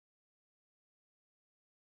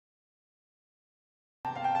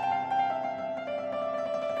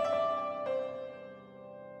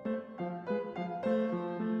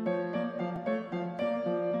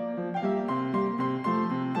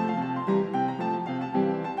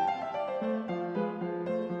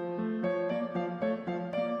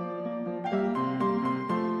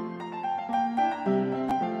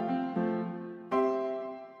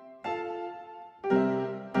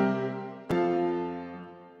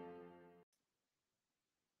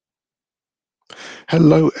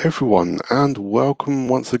Hello, everyone, and welcome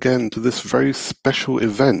once again to this very special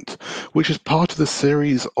event, which is part of the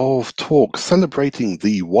series of talks celebrating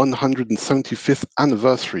the 175th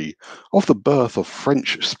anniversary of the birth of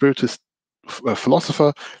French Spiritist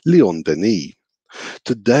philosopher Léon Denis.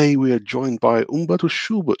 Today, we are joined by Humberto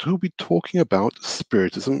Schubert, who will be talking about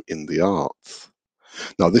Spiritism in the arts.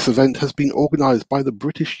 Now, this event has been organised by the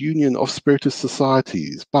British Union of Spiritist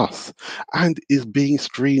Societies, BUS, and is being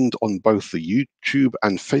streamed on both the YouTube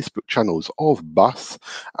and Facebook channels of BUS,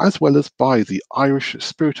 as well as by the Irish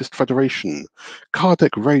Spiritist Federation,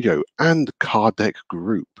 Kardec Radio, and Kardec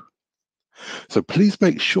Group. So please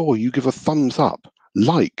make sure you give a thumbs up,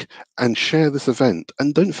 like, and share this event,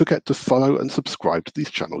 and don't forget to follow and subscribe to these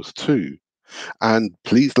channels too. And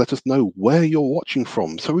please let us know where you're watching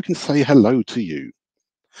from so we can say hello to you.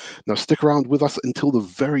 Now stick around with us until the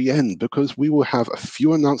very end because we will have a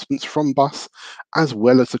few announcements from BUS as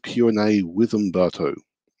well as a Q&A with Humberto.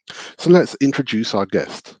 So let's introduce our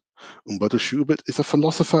guest. Humberto Schubert is a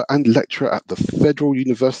philosopher and lecturer at the Federal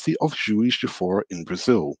University of Juiz de Fora in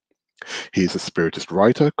Brazil. He is a Spiritist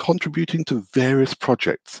writer contributing to various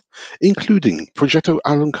projects, including Projeto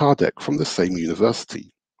Allan Kardec from the same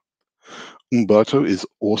university. Humberto is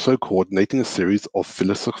also coordinating a series of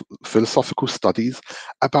philosophical studies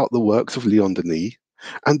about the works of Léon Denis,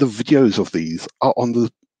 and the videos of these are on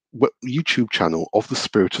the YouTube channel of the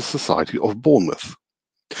Spiritist Society of Bournemouth.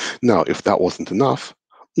 Now, if that wasn't enough,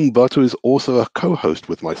 Humberto is also a co-host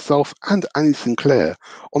with myself and Annie Sinclair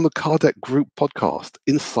on the Kardec Group podcast,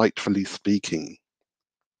 Insightfully Speaking.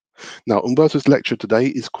 Now, Humberto's lecture today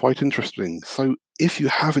is quite interesting, so if you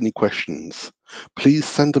have any questions, please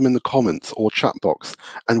send them in the comments or chat box,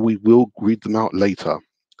 and we will read them out later.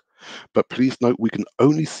 But please note we can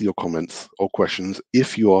only see your comments or questions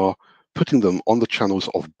if you are putting them on the channels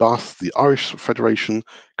of BUS, the Irish Federation,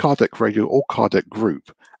 Kardec Radio, or Kardec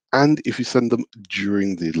Group, and if you send them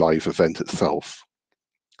during the live event itself.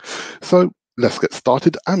 So let's get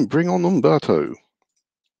started and bring on Humberto.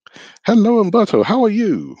 Hello, Humberto, how are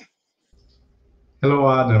you? Hello,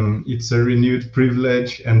 Adam. It's a renewed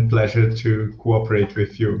privilege and pleasure to cooperate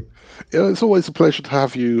with you. It's always a pleasure to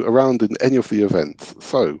have you around in any of the events.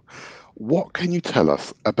 So, what can you tell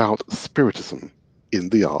us about Spiritism in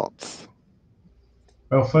the arts?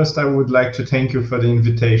 Well, first, I would like to thank you for the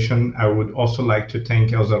invitation. I would also like to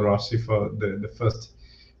thank Elsa Rossi for the first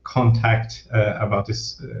contact about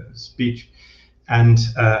this speech. And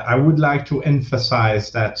I would like to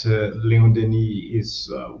emphasize that Léon Denis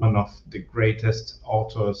is one of the greatest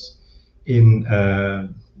authors in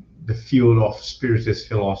the field of Spiritist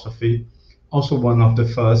philosophy, also one of the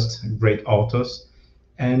first great authors,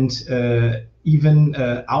 and even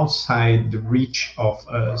outside the reach of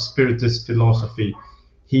Spiritist philosophy,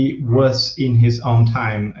 he was in his own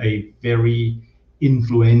time a very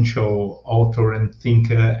influential author and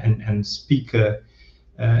thinker and speaker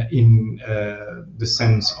in the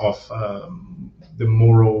sense of the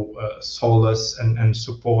moral solace and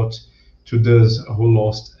support to those who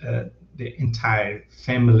lost the entire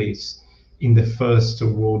families in the First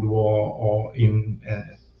World War or in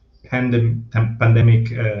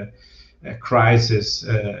pandemic crisis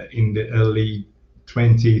in the early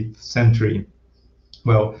 20th century.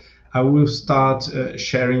 Well, I will start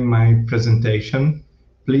sharing my presentation.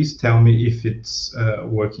 Please tell me if it's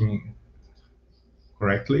working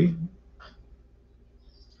correctly.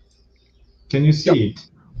 Can you Yep, see it?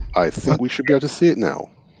 I think we should be able to see it now.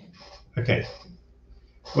 Okay.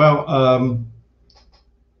 Well,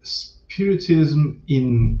 Spiritism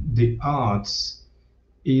in the arts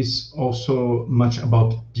is also much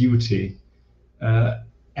about beauty.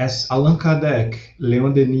 As Allan Kardec,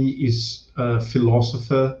 Léon Denis is a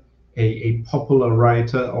philosopher, a popular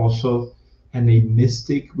writer also, and a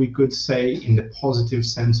mystic, we could say, in the positive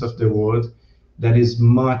sense of the word, that is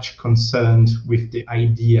much concerned with the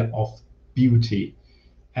idea of beauty.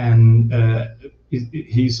 And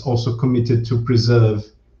he's also committed to preserve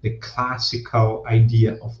the classical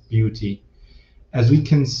idea of beauty. As we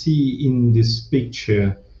can see in this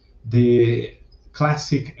picture, the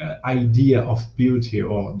classic idea of beauty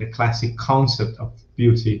or the classic concept of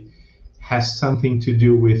beauty has something to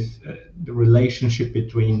do with the relationship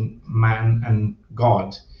between man and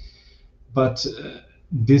God. But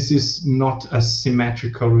this is not a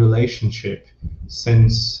symmetrical relationship,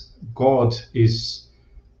 since God is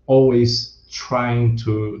always trying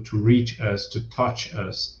to reach us, to touch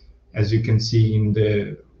us, as you can see in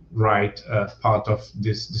the right part of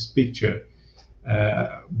this picture,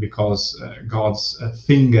 because God's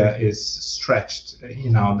finger is stretched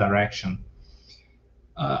in our direction.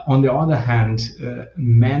 On the other hand,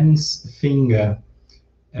 man's finger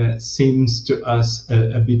seems to us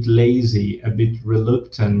a bit lazy, a bit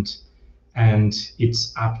reluctant, and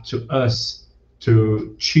it's up to us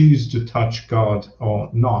to choose to touch God or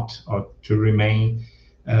not, or to remain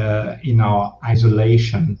in our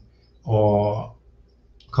isolation, or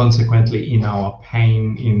consequently in our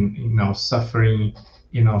pain, in our suffering,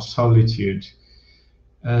 in our solitude.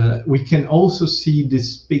 We can also see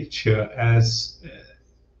this picture as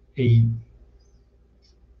a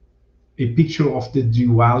picture of the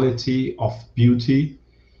duality of beauty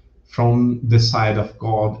from the side of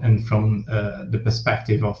God and from the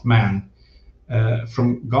perspective of man.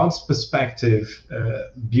 From God's perspective,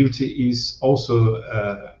 beauty is also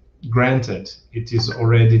granted. It is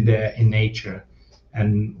already there in nature.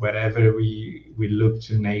 And wherever we look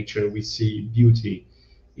to nature, we see beauty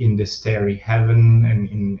in the starry heaven and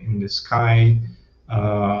in the sky,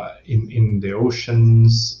 in the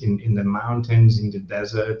oceans, in the mountains, in the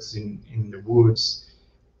deserts, in the woods.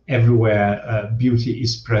 Everywhere, beauty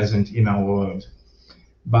is present in our world.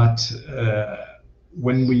 But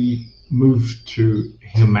when we move to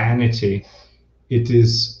humanity, it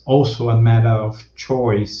is also a matter of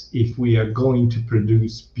choice if we are going to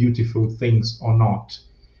produce beautiful things or not.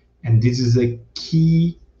 And this is a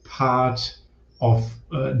key part of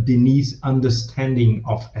Denis' understanding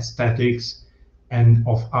of aesthetics and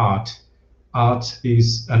of art. Art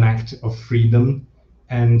is an act of freedom,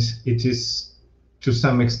 and it is to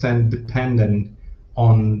some extent dependent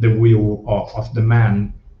on the will of the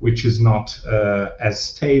man, which is not as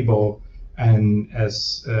stable and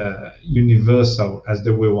as universal as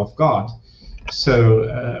the will of God.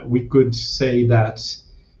 So we could say that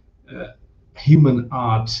human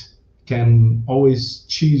art can always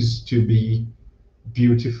choose to be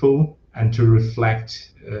beautiful and to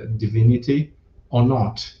reflect divinity or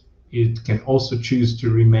not. It can also choose to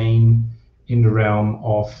remain in the realm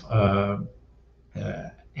of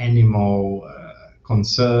animal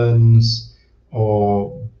concerns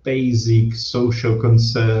or basic social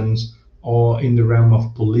concerns, or in the realm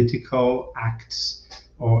of political acts,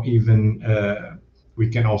 or even we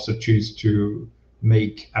can also choose to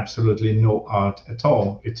make absolutely no art at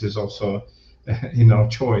all. It is also in our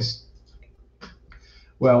choice.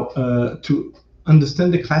 Well, to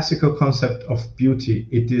understand the classical concept of beauty,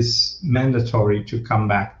 it is mandatory to come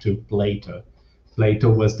back to Plato. Plato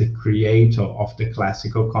was the creator of the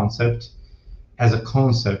classical concept as a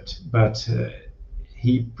concept, but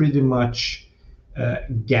he pretty much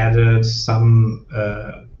gathered some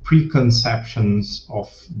preconceptions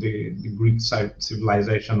of the Greek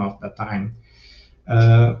civilization of that time.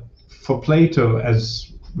 For Plato,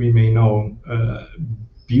 as we may know,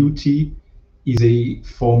 beauty is a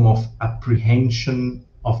form of apprehension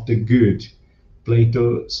of the good.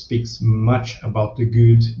 Plato speaks much about the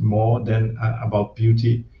good more than about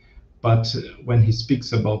beauty, but when he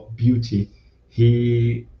speaks about beauty,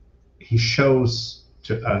 he shows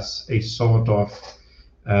to us a sort of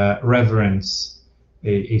reverence,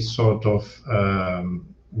 a sort of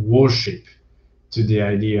worship to the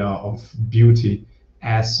idea of beauty,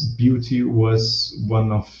 as beauty was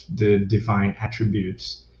one of the divine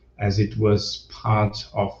attributes, as it was part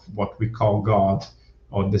of what we call God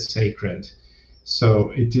or the sacred. So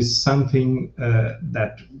it is something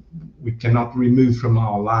that we cannot remove from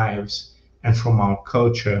our lives and from our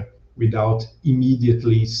culture without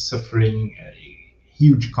immediately suffering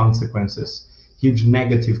huge consequences, huge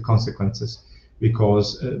negative consequences,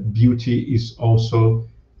 because beauty is also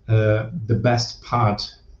the best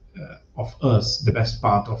part of us, the best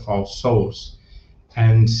part of our souls.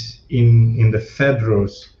 And in the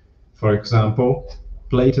Phaedrus, for example,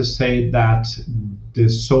 Plato said that the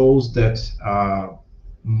souls that are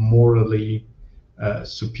morally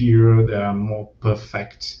superior, they are more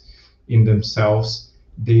perfect in themselves,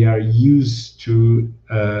 they are used to,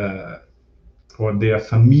 or they are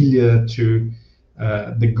familiar to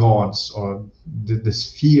the gods, or the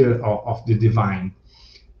sphere of the divine.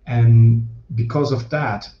 And because of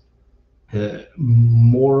that,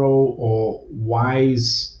 moral or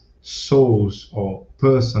wise souls or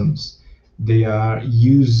persons, they are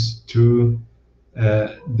used to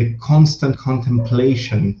the constant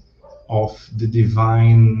contemplation of the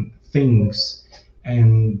divine things,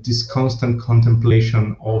 and this constant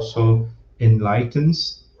contemplation also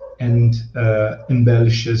enlightens and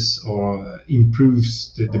embellishes or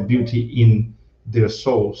improves the beauty in their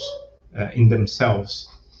souls, in themselves.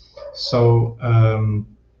 So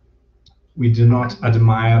we do not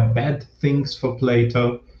admire bad things for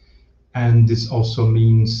Plato, and this also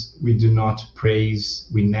means we do not praise,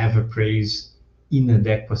 we never praise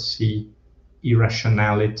inadequacy,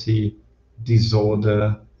 irrationality,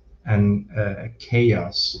 disorder, and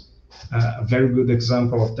chaos. A very good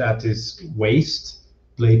example of that is waste.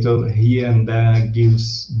 Plato here and there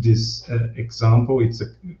gives this example. It's a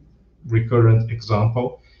recurrent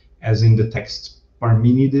example, as in the text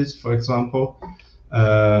Parmenides, for example.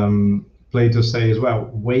 Plato says, well,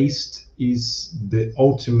 waste is the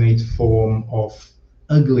ultimate form of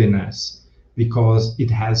ugliness because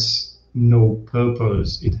it has no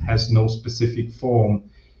purpose, it has no specific form.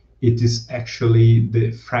 It is actually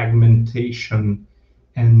the fragmentation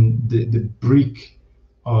and the brick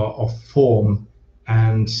of form.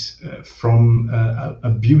 And from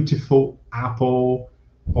a beautiful apple,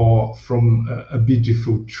 or from a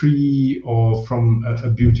beautiful tree, or from a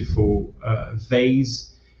beautiful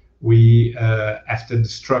vase, we after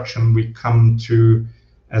destruction we come to,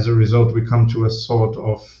 as a result, we come to a sort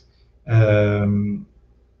of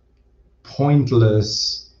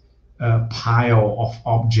pointless pile of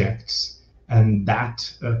objects, and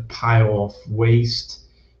that pile of waste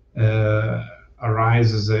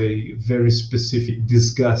arises a very specific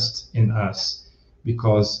disgust in us,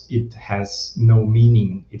 because it has no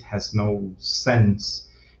meaning, it has no sense,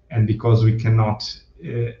 and because we cannot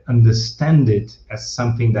understand it as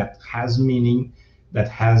something that has meaning, that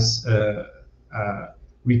has a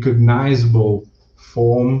recognizable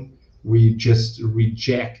form, we just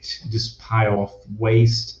reject this pile of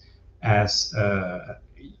waste as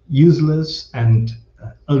useless and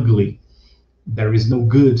ugly. There is no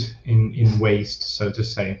good in waste, so to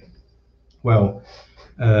say. Well,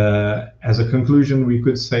 as a conclusion, we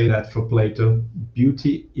could say that for Plato,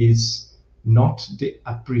 beauty is not the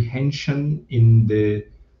apprehension in the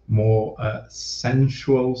more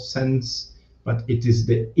sensual sense, but it is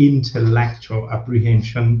the intellectual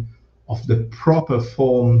apprehension of the proper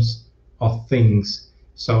forms of things.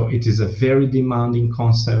 So it is a very demanding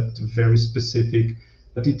concept, very specific,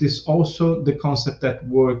 but it is also the concept that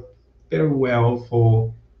worked very well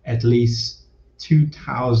for at least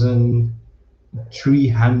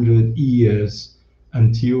 2,300 years,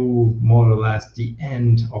 until more or less the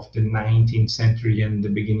end of the 19th century and the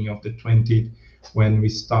beginning of the 20th, when we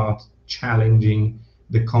start challenging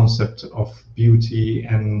the concept of beauty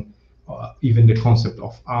and even the concept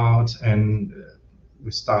of art, and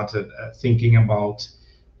we started thinking about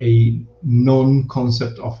a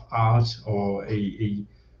non-concept of art, or a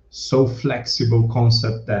so flexible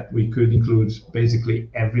concept that we could include basically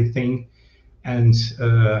everything. And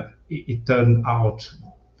it turned out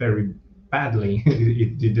very badly.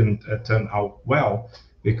 It didn't turn out well,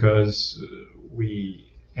 because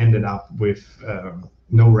we ended up with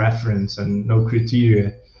no reference and no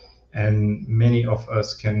criteria, and many of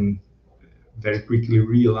us can very quickly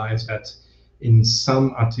realize that in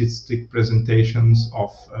some artistic presentations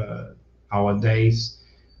of our days,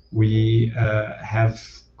 we have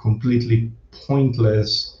completely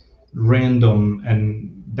pointless, random,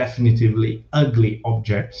 and definitively ugly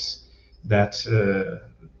objects that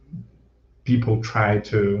people try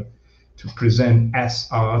to present as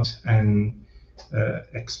art, and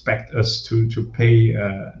expect us to pay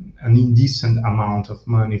an indecent amount of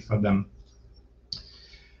money for them.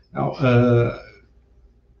 Now,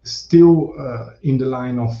 still in the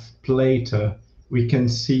line of Plato, we can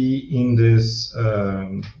see in this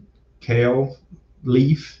kale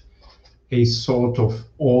leaf a sort of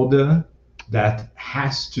order that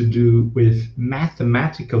has to do with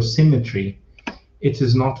mathematical symmetry. It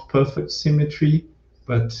is not perfect symmetry,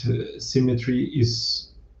 but symmetry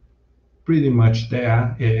is pretty much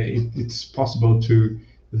there. It's possible to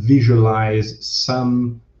visualize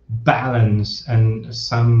some balance and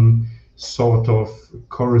some sort of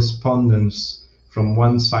correspondence from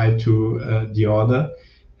one side to the other.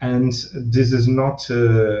 And this is not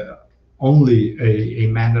only a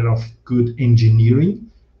matter of good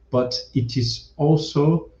engineering, but it is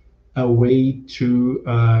also a way to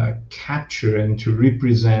capture and to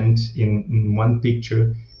represent in one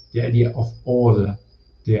picture the idea of order,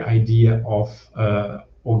 the idea of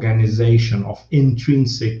organization, of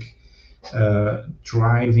intrinsic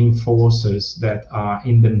driving forces that are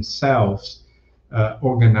in themselves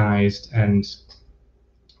organized, and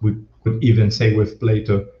we could even say with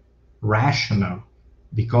Plato, rational,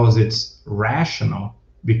 because it's rational,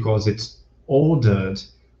 because it's ordered,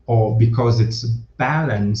 or because it's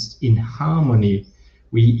balanced in harmony.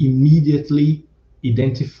 We immediately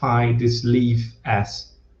identify this leaf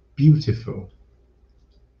as beautiful.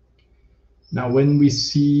 Now, when we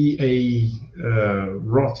see a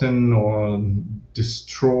rotten or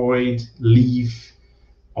destroyed leaf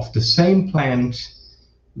of the same plant,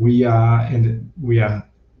 we are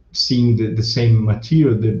seeing the same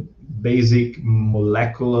material, the basic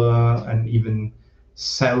molecular and even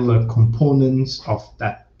cellular components of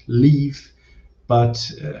that leaf, but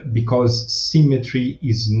because symmetry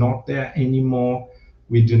is not there anymore,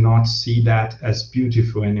 we do not see that as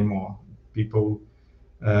beautiful anymore. People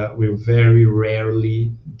will very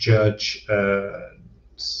rarely judge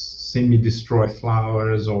semi-destroyed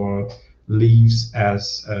flowers or leaves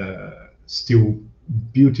as still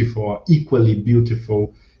beautiful or equally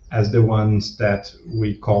beautiful as the ones that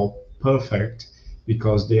we call perfect,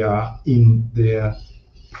 because they are in their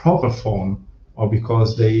proper form, or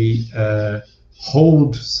because they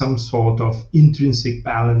hold some sort of intrinsic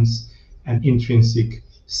balance and intrinsic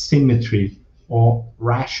symmetry or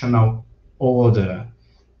rational order.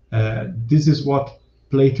 This is what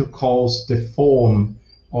Plato calls the form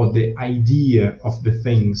or the idea of the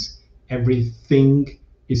things. Everything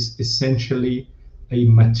is essentially a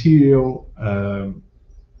material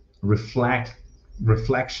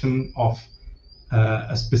reflection of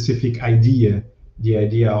a specific idea. The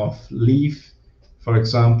idea of leaf, for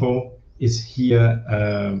example, is here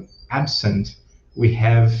absent. We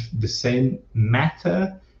have the same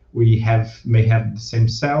matter, may have the same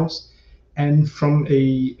cells, and from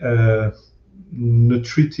a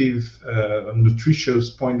nutritious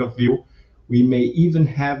point of view, we may even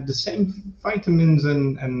have the same vitamins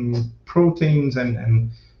and proteins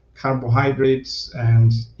and carbohydrates,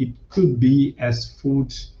 and it could be as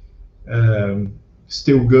food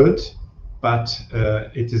still good, but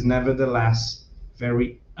it is nevertheless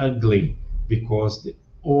very ugly because the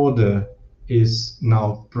order is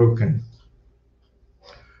now broken.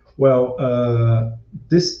 Well,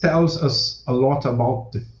 this tells us a lot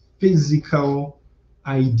about the physical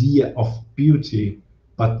idea of beauty,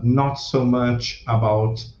 but not so much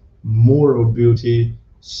about moral beauty,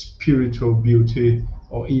 spiritual beauty,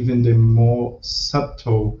 or even the more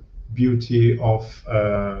subtle beauty of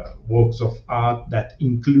works of art that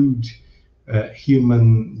include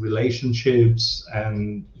human relationships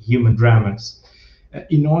and human dramas.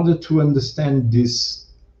 In order to understand this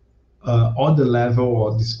other level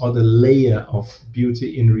or this other layer of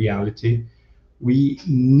beauty in reality, we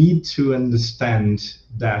need to understand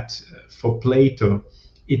that for Plato,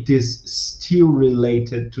 it is still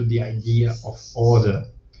related to the idea of order.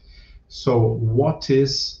 So what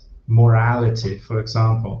is morality, for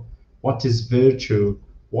example? What is virtue?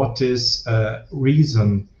 What is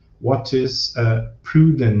reason? What is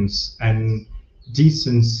prudence and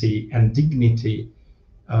decency and dignity?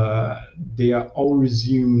 They are all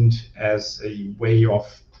resumed as a way of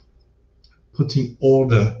putting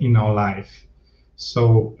order in our life.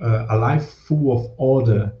 So a life full of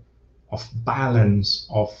order, of balance,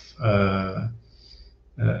 of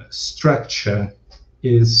structure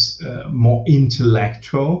is more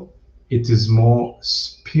intellectual. It is more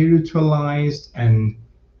spiritualized and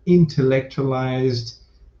intellectualized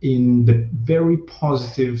in the very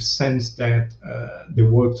positive sense that the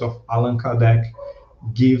works of Allan Kardec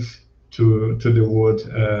give to the word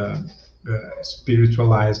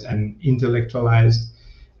spiritualized and intellectualized.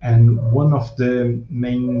 And one of the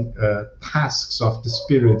main tasks of the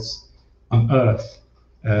spirits on earth,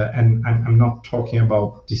 and I'm not talking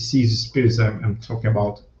about deceased spirits, I'm talking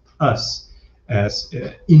about us as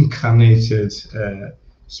incarnated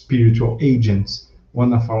spiritual agents.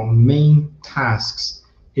 One of our main tasks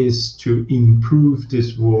is to improve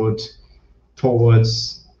this world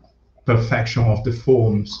towards perfection of the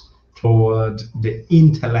forms, toward the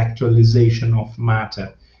intellectualization of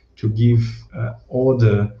matter, to give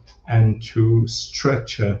order and to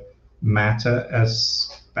structure matter as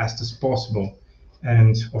best as possible.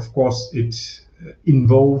 And of course, it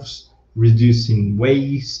involves reducing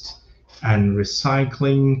waste and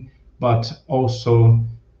recycling, but also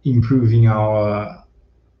improving our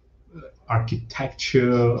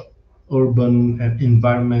architecture, urban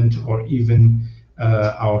environment, or even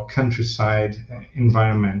our countryside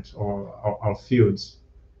environment or our fields.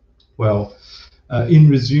 Well, in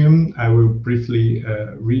resume, I will briefly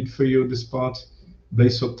read for you this part.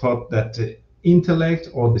 Blaso taught that the intellect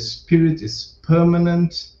or the spirit is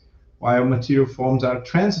permanent, while material forms are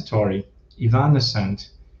transitory,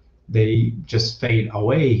 evanescent. They just fade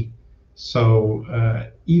away. So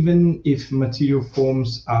even if material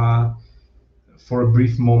forms are, for a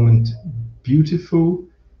brief moment, beautiful,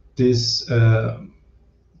 this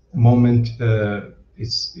moment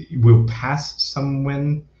will pass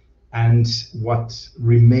somewhere, and what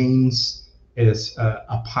remains is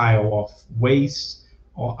a pile of waste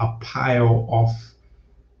or a pile of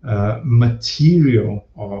material,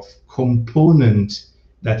 of component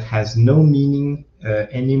that has no meaning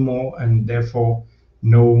anymore, and therefore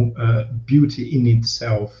no beauty in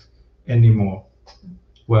itself anymore.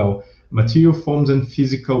 Well, material forms and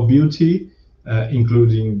physical beauty,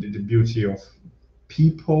 including the beauty of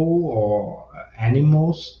people or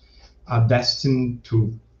animals are destined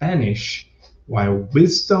to vanish, while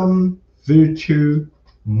wisdom, virtue,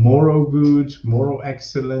 moral good, moral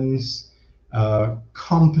excellence,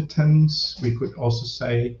 competence, we could also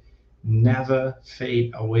say, never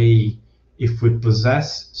fade away. If we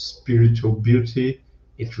possess spiritual beauty,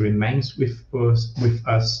 it remains with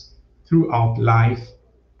us throughout life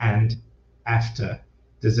and after.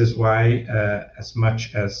 This is why, as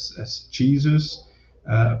much as Jesus,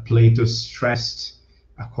 Plato stressed,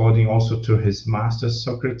 according also to his master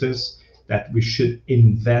Socrates, that we should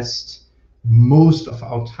invest most of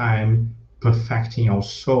our time perfecting our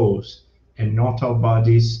souls and not our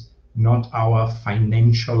bodies, not our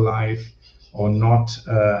financial life, or not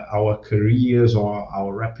our careers or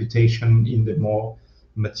our reputation in the more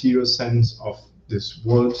material sense of these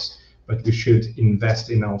words, but we should invest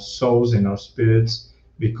in our souls and our spirits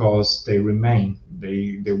because they remain.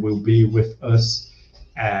 They will be with us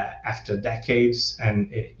after decades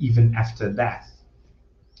and even after death.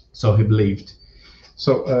 So he believed.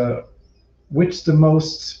 So, which the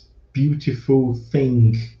most beautiful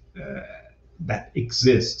thing that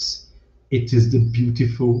exists? It is the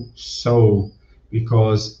beautiful soul,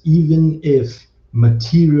 because even if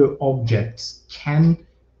material objects can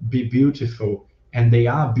be beautiful, and they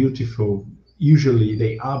are beautiful, usually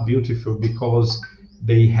they are beautiful because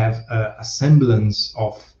they have a semblance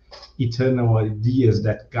of eternal ideas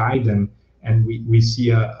that guide them. And we see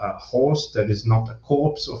a horse that is not a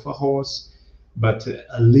corpse of a horse, but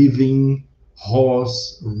a living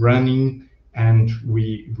horse running, and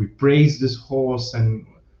we praise this horse and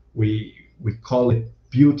we call it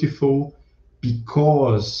beautiful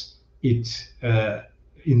because it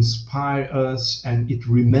inspire us and it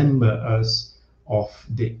remember us of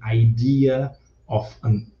the idea of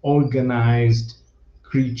an organized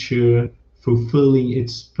creature fulfilling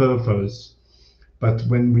its purpose. But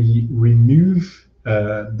when we remove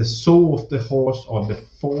the soul of the horse or the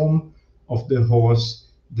form of the horse,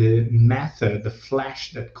 the matter, the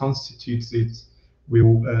flesh that constitutes it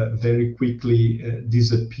will very quickly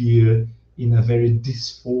disappear in a very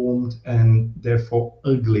disformed and therefore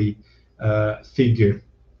ugly figure.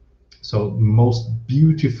 So the most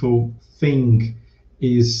beautiful thing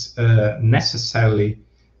is necessarily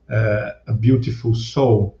a beautiful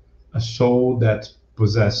soul, a soul that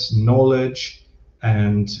possesses knowledge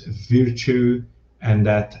and virtue and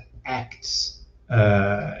that acts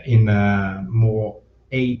in a more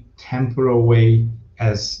atemporal way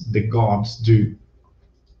as the gods do.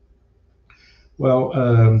 Well,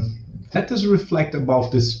 let us reflect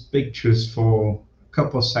about these pictures for a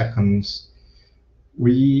couple of seconds.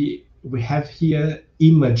 We have here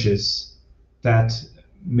images that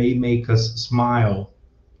may make us smile.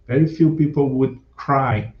 Very few people would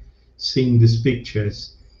cry seeing these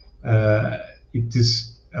pictures. It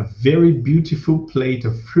is a very beautiful plate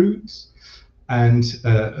of fruits and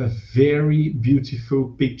a very beautiful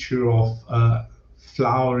picture of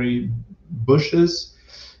flowery bushes,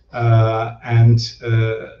 and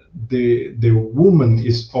the woman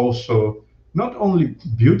is also not only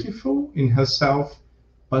beautiful in herself,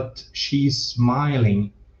 but she's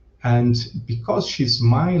smiling, and because she's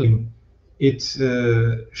smiling, it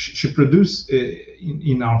she produces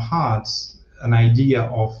in our hearts an idea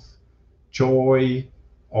of joy,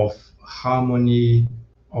 of harmony,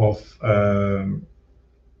 of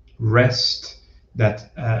rest,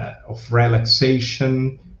 that of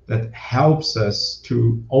relaxation that helps us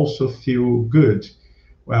to also feel good.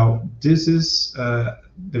 Well, this is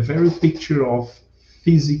the very picture of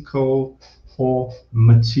physical or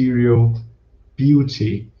material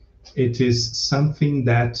beauty. It is something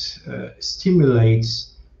that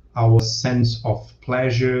stimulates our sense of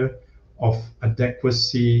pleasure, of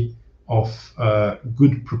adequacy, of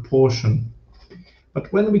good proportion.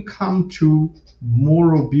 But when we come to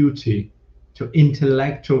moral beauty, to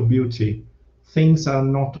intellectual beauty, things are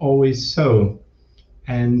not always so.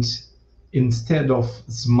 And instead of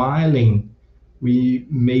smiling, we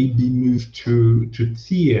may be moved to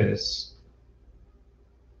tears.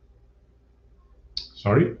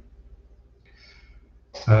 Sorry.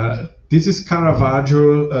 This is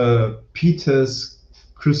Caravaggio, Peter's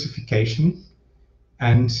Crucifixion,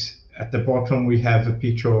 and at the bottom we have a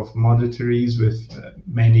picture of Mother Teresa with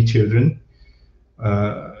many children,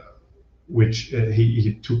 which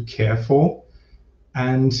he took care for.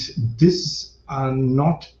 And these are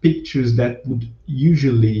not pictures that would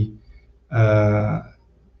usually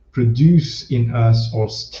produce in us or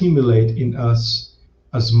stimulate in us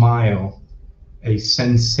a smile, a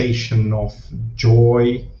sensation of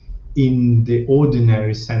joy in the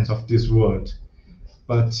ordinary sense of this word.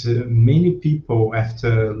 but many people,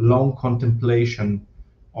 after long contemplation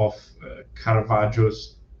of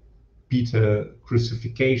Caravaggio's bitter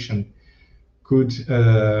crucifixion, could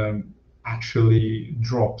actually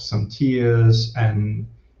drop some tears and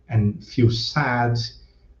feel sad.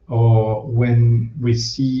 Or when we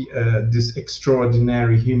see these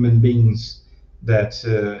extraordinary human beings that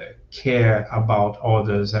care about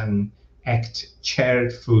others and act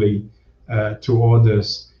charitably to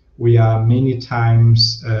others, we are many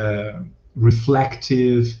times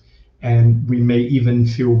reflective, and we may even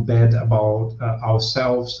feel bad about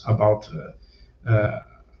ourselves, about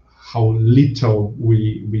how little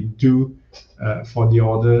we do for the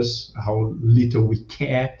others, how little we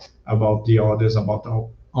care about the others, about our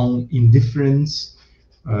own indifference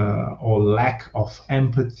or lack of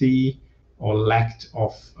empathy or lack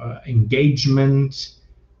of engagement.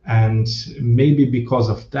 And maybe because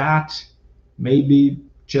of that, maybe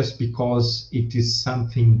just because it is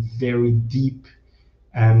something very deep,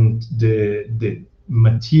 and the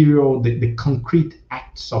material, the concrete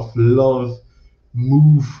acts of love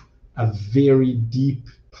move a very deep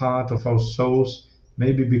part of our souls,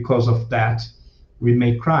 maybe because of that we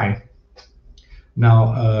may cry.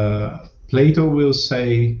 Now, Plato will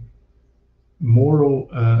say moral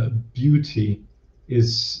beauty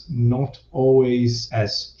is not always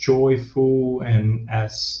as joyful and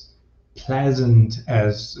as pleasant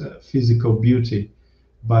as physical beauty,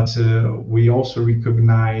 but we also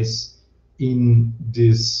recognize in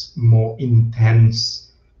these more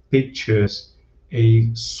intense pictures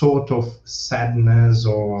a sort of sadness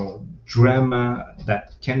or drama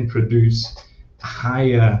that can produce a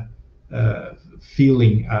higher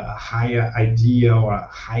feeling, a higher idea, or a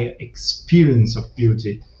higher experience of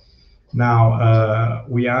beauty. Now,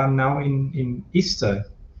 we are now in Easter,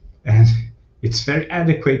 and it's very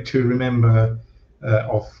adequate to remember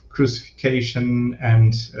of crucifixion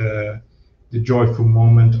and the joyful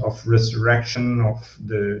moment of resurrection, of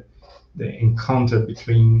the encounter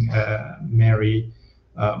between Mary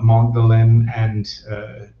Magdalene and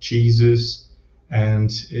Jesus.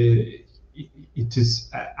 And it is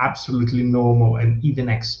absolutely normal and even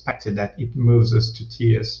expected that it moves us to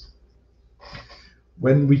tears.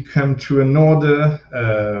 When we come to another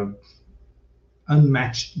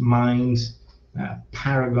unmatched mind,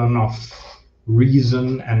 paragon of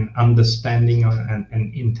reason and understanding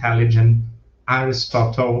and intelligence,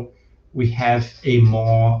 Aristotle, we have a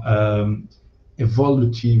more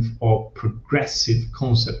evolutive or progressive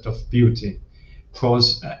concept of beauty,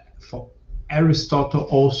 because for Aristotle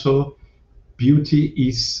also, beauty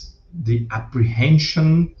is the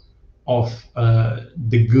apprehension of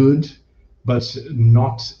the good, but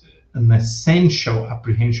not an essential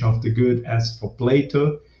apprehension of the good as for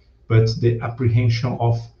Plato, but the apprehension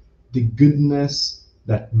of the goodness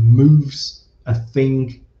that moves a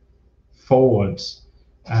thing forwards.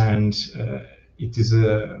 And it is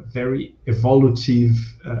a very evolutive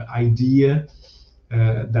idea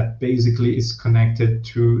that basically is connected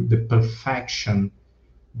to the perfection,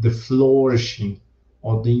 the flourishing,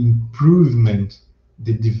 or the improvement,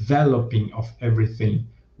 the developing of everything.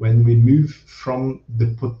 When we move from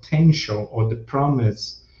the potential or the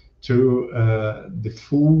promise to the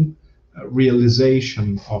full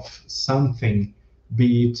realization of something,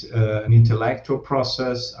 be it an intellectual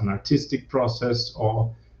process, an artistic process,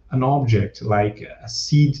 or an object, like a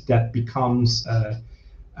seed that becomes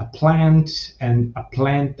a plant, and a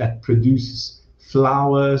plant that produces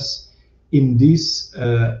flowers. In this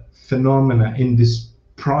phenomena, in this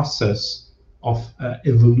process of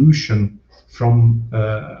evolution from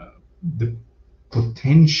the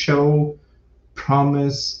potential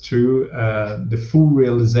promise to the full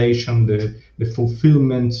realization, the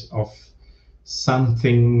fulfillment of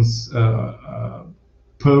something's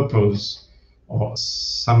purpose, or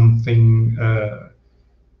something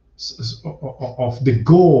of the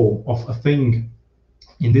goal of a thing.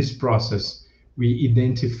 In this process, we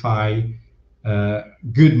identify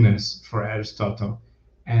goodness for Aristotle.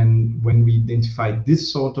 And when we identify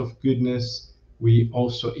this sort of goodness, we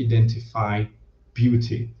also identify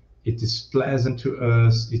beauty. It is pleasant to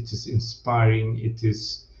us, it is inspiring, it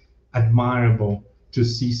is admirable to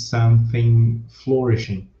see something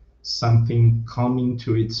flourishing, something coming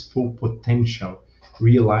to its full potential,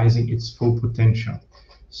 realizing its full potential.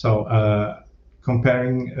 So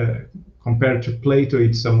compared to Plato,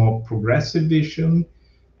 it's a more progressive vision,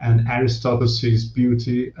 and Aristotle sees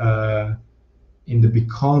beauty in the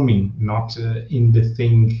becoming, not in the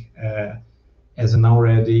thing as an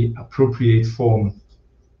already appropriate form.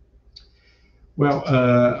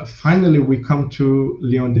 Well, finally we come to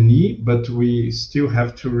Léon Denis, but we still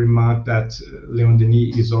have to remark that Léon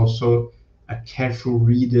Denis is also a careful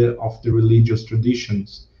reader of the religious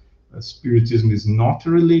traditions. Spiritism is not a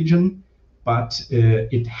religion, but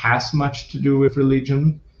it has much to do with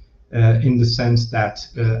religion, in the sense that,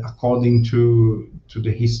 according to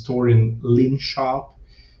the historian Lynn Sharp,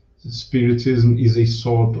 Spiritism is a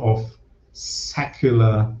sort of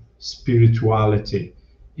secular spirituality.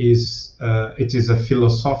 It is a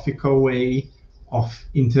philosophical way of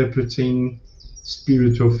interpreting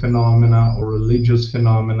spiritual phenomena or religious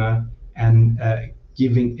phenomena, and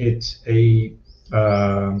giving it a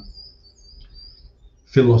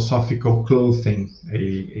philosophical clothing,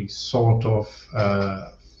 a sort of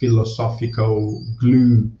philosophical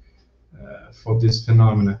glue for this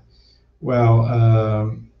phenomena.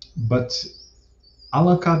 Well, but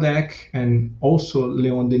Allan Kardec and also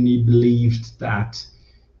Léon Denis believed that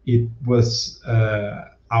it was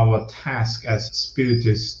our task as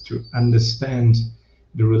spiritists to understand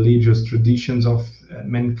the religious traditions of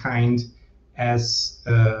mankind as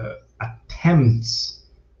attempts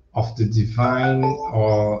of the divine,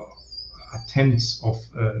 or attempts of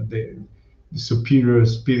the superior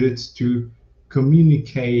spirits to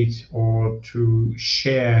communicate or to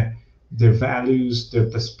share their values, their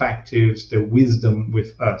perspectives, their wisdom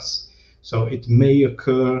with us. So it may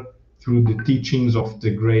occur through the teachings of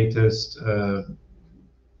the greatest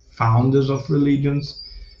founders of religions,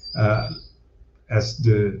 as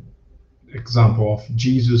the example of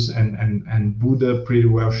Jesus and Buddha pretty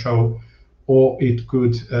well show, or it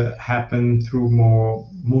could happen through more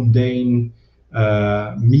mundane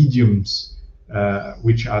mediums,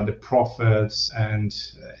 which are the prophets and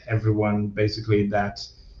everyone basically that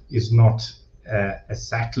is not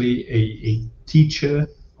exactly a teacher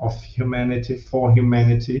of humanity for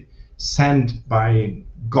humanity, sent by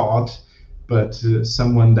God, but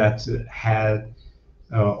someone that had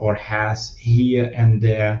or has here and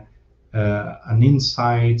there an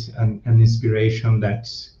insight and an inspiration that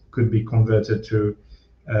could be converted to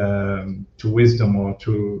wisdom, or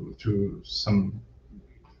to some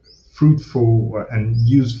fruitful and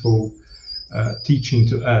useful teaching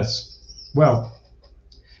to us. Well,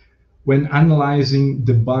 when analyzing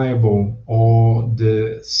the Bible or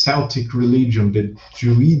the Celtic religion, the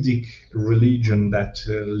Druidic religion that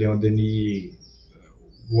Léon Denis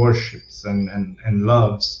worships and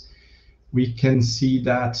loves, we can see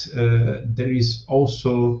that there is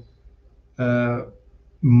also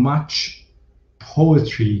much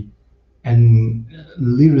poetry and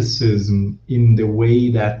lyricism in the way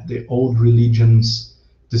that the old religions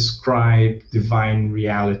describe divine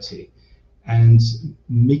reality, and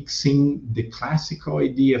mixing the classical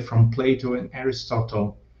idea from Plato and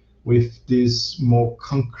Aristotle with this more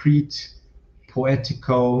concrete,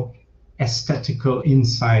 poetical, aesthetical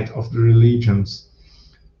insight of the religions.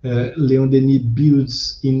 Léon Denis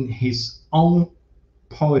builds in his own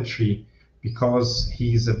poetry, because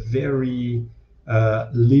he's a very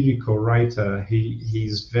lyrical writer.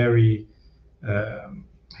 He's very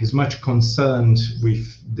he's much concerned with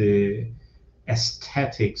the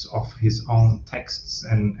aesthetics of his own texts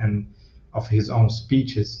and of his own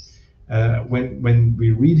speeches. When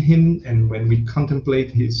we read him and when we contemplate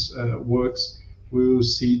his works, we will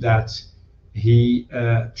see that he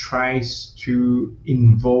tries to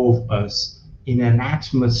involve us in an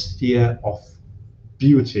atmosphere of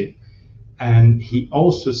beauty. And he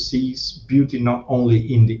also sees beauty not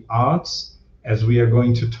only in the arts, as we are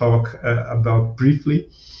going to talk about briefly,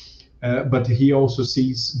 but he also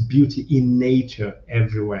sees beauty in nature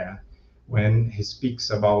everywhere. When he speaks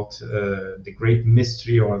about the great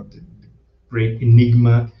mystery or the great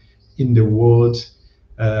enigma in the world,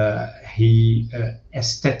 he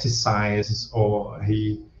aestheticizes, or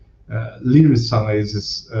he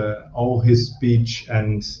lyricizes all his speech,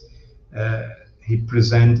 and he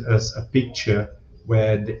presents us a picture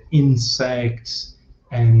where the insects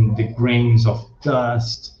and the grains of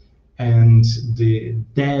dust and the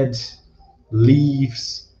dead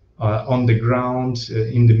leaves on the ground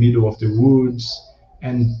in the middle of the woods,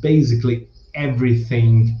 and basically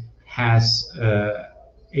everything has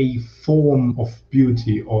a form of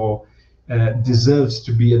beauty, or deserves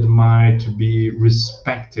to be admired, to be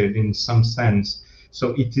respected in some sense.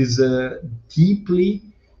 So it is a deeply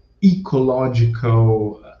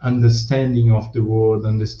ecological understanding of the world,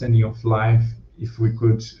 understanding of life, if we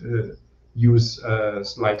could use a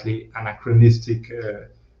slightly anachronistic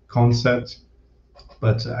concept.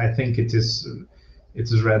 But I think it is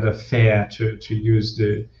rather fair to use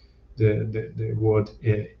the word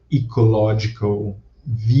ecological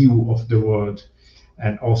view of the world,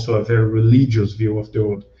 and also a very religious view of the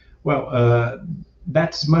world. Well,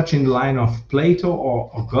 that's much in the line of Plato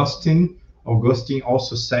or Augustine. Augustine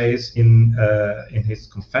also says in his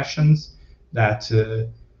Confessions that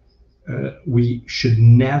we should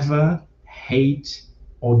never hate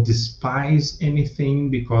or despise anything,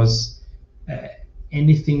 because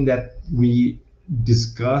anything that we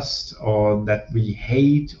disgust or that we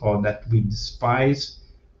hate or that we despise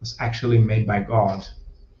was actually made by God.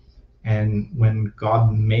 And when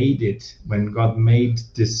God made it, when God made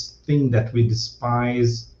this thing that we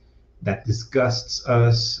despise, that disgusts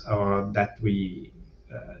us, or that we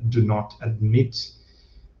do not admit,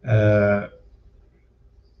 uh,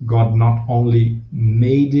 God not only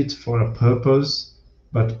made it for a purpose,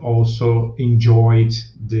 but also enjoyed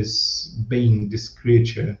this being, this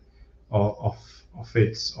creature of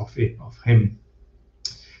Him.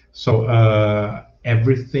 So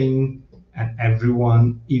everything and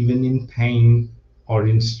everyone, even in pain or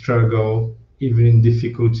in struggle, even in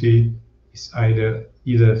difficulty, is either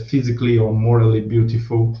physically or morally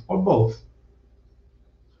beautiful, or both.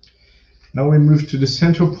 Now we move to the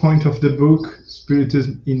central point of the book,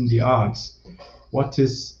 Spiritism in the Arts. What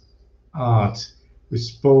is art? We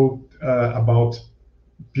spoke about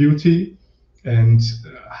beauty and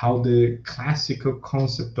how the classical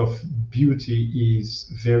concept of beauty is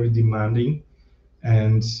very demanding.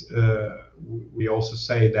 And we also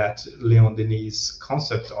say that Léon Denis'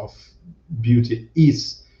 concept of beauty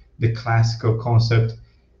is the classical concept,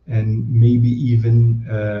 and maybe even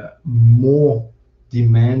more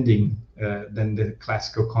demanding than the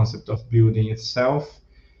classical concept of beauty itself.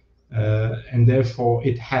 And therefore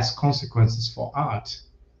it has consequences for art.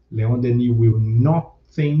 Léon Denis will not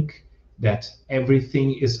think that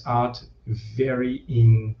everything is art, very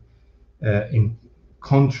in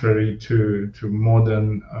contrary to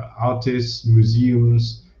modern artists,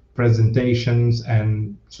 museums, presentations,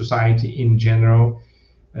 and society in general.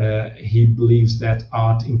 He believes that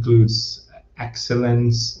art includes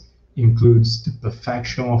excellence, includes the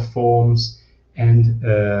perfection of forms, and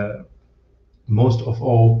most of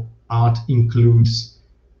all, art includes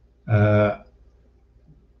a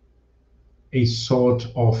sort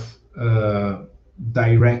of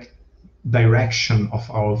direction of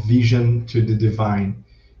our vision to the divine.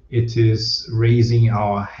 It is raising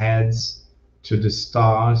our heads to the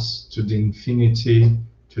stars, to the infinity,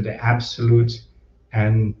 to the absolute,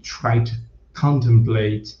 and try to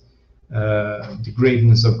contemplate the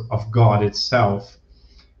greatness of God itself.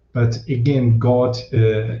 But again, God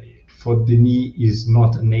for Denis is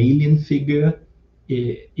not an alien figure.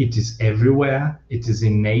 It is everywhere. It is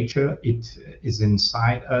in nature. It is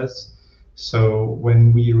inside us. So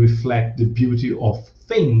when we reflect the beauty of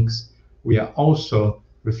things, we are also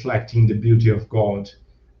reflecting the beauty of God.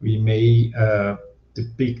 We may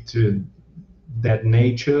depict that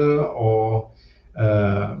nature or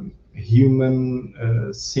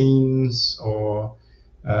human scenes, or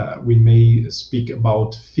we may speak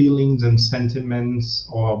about feelings and sentiments,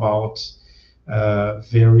 or about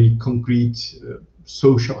very concrete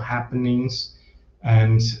social happenings,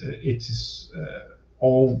 and it is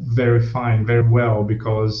all very fine, very well,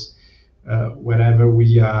 because whenever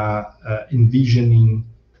we are envisioning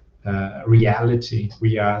reality,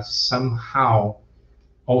 we are somehow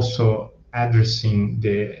also addressing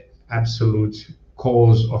the absolute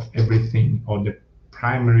cause of everything, or the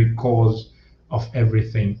primary cause of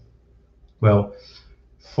everything. Well,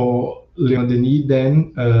 for Léon Denis,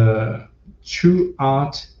 then, true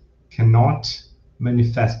art cannot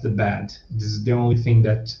manifest the bad. This is the only thing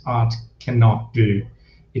that art cannot do.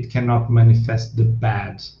 It cannot manifest the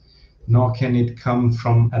bad, nor can it come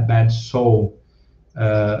from a bad soul,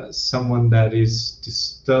 someone that is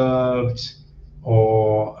disturbed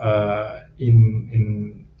or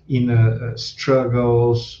in inner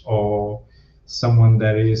struggles, or someone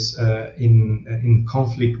that is in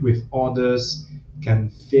conflict with others,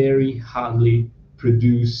 can very hardly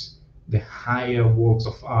produce the higher works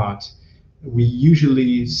of art. We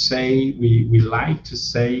usually say, we like to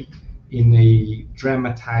say in a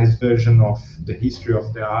dramatized version of the history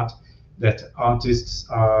of the art, that artists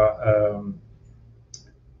are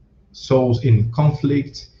souls in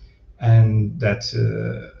conflict, and that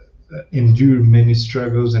endure many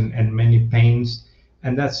struggles and many pains.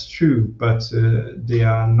 And that's true, but they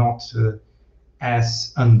are not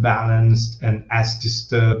as unbalanced and as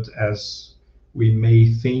disturbed as we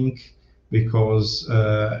may think, because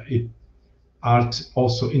art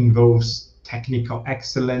also involves technical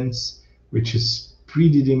excellence, which is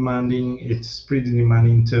pretty demanding. It's pretty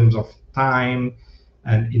demanding in terms of time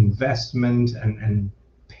and investment and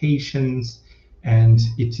patience, and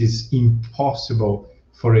it is impossible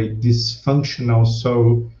for a dysfunctional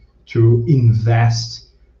soul to invest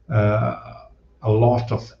a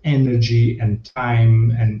lot of energy and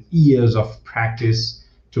time and years of practice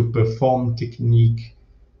to perform technique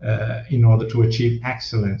in order to achieve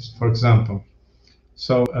excellence, for example.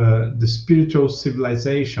 So the spiritual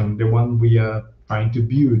civilization, the one we are trying to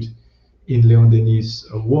build in Léon Denis'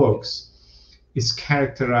 works, is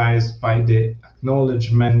characterized by the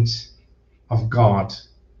acknowledgement of God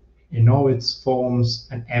in all its forms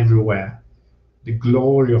and everywhere, the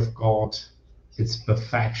glory of God, its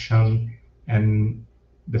perfection, and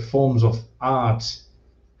the forms of art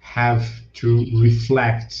have to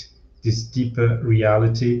reflect this deeper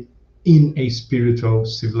reality in a spiritual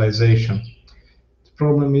civilization. The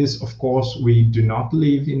problem is, of course, we do not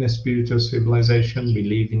live in a spiritual civilization. We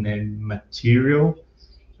live in a material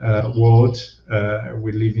world.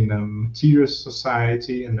 We live in a material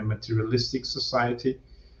society and a materialistic society,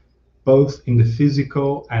 both in the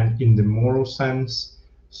physical and in the moral sense.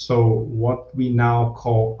 So what we now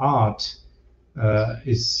call art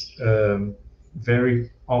is very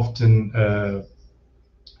often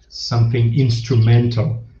something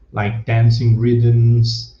instrumental, like dancing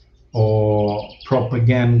rhythms or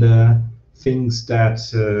propaganda, things that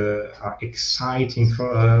are exciting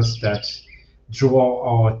for us, that draw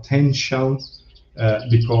our attention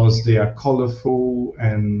because they are colorful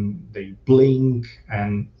and they blink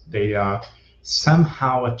and they are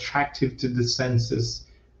somehow attractive to the senses,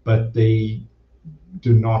 but they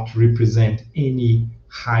do not represent any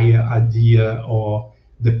higher idea or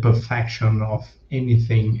the perfection of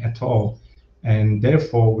anything at all. And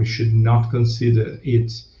therefore, we should not consider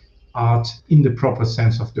it art in the proper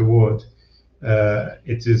sense of the word.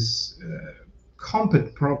 It is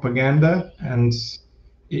complete propaganda, and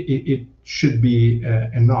it should be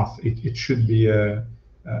enough. It should be a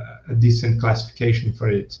decent classification for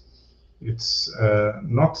it. It's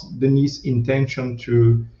not Denis' intention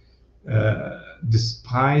to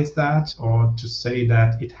despise that or to say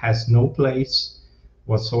that it has no place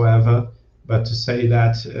whatsoever, but to say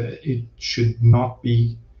that it should not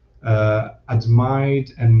be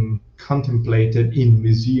admired and contemplated in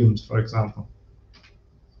museums, for example.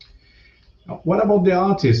 Now, what about the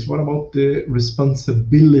artist? What about the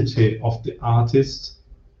responsibility of the artist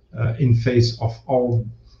in face of all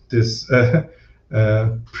these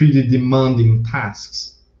pretty demanding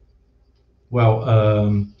tasks?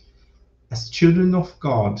 Well, as children of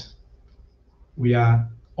God, we are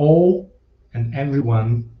all and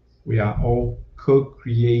everyone, we are all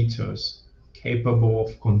co-creators, capable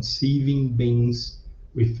of conceiving beings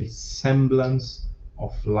with a semblance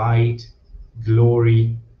of light,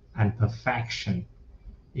 glory, and perfection.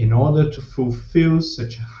 In order to fulfill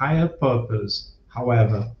such a higher purpose,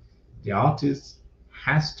 however, the artist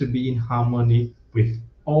has to be in harmony with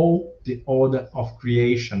all the order of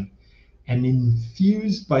creation and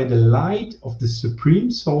infused by the light of the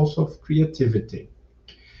supreme source of creativity.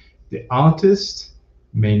 The artist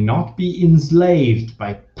may not be enslaved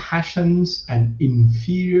by passions and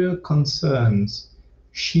inferior concerns.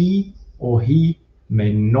 She or he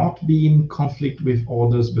may not be in conflict with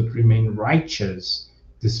others but remain righteous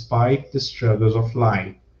despite the struggles of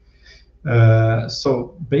life.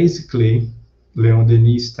 So basically, Léon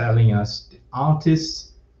Denis telling us the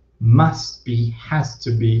artist has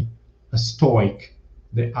to be a stoic.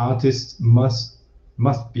 The artist must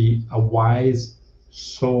be a wise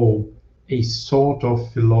soul, a sort of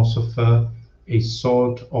philosopher, a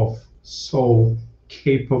sort of soul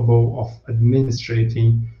capable of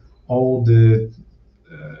administrating all the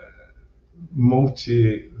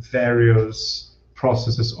multivarious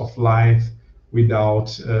processes of life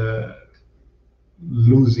without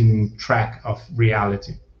losing track of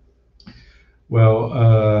reality.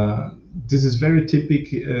 Well, this is very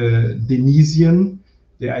typical Denisian,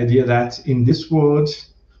 the idea that in this world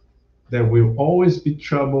there will always be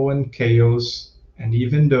trouble and chaos, and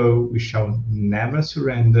even though we shall never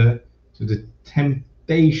surrender to the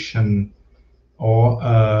temptation or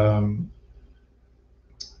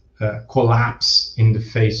collapse in the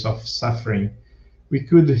face of suffering. We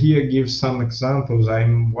could here give some examples.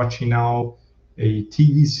 I'm watching now a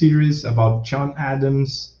TV series about John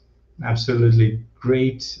Adams, an absolutely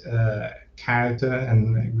great character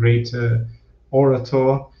and great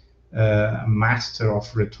orator, a master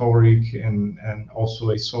of rhetoric and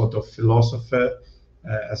also a sort of philosopher,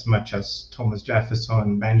 as much as Thomas Jefferson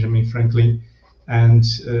and Benjamin Franklin. And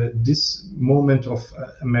this moment of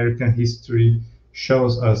American history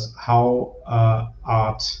shows us how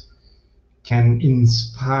art can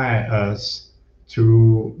inspire us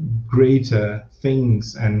to greater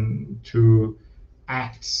things and to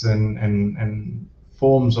acts and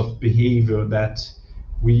forms of behavior that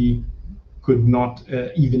we could not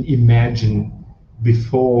even imagine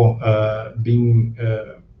before being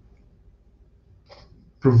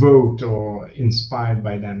provoked or inspired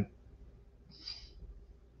by them.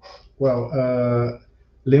 Well,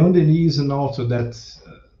 Léon Denis is an author that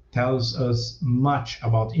tells us much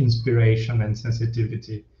about inspiration and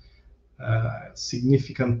sensitivity. A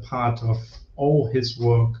significant part of all his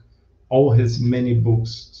work, all his many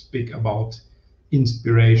books speak about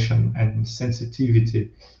inspiration and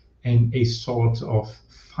sensitivity and a sort of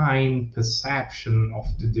fine perception of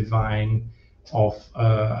the divine, of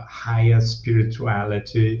higher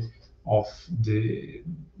spirituality, of the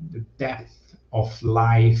depth of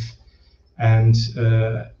life. And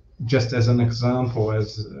just as an example,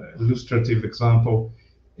 as an illustrative example,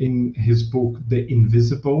 in his book, The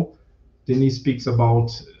Invisible, Denis speaks about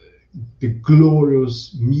the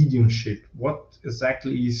glorious mediumship. What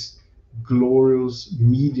exactly is glorious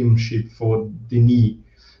mediumship for Denis?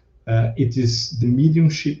 It is the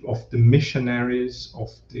mediumship of the missionaries, of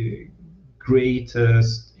the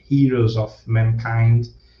greatest heroes of mankind,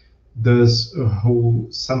 those who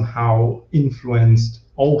somehow influenced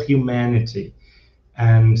all humanity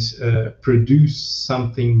and produced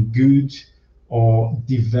something good or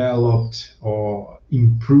developed or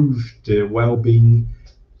improved the well-being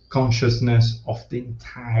consciousness of the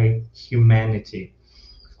entire humanity.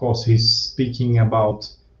 Of course, he's speaking about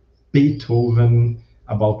Beethoven,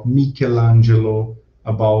 about Michelangelo,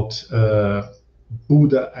 about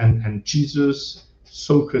Buddha and Jesus,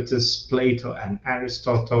 Socrates, Plato, and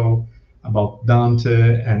Aristotle, about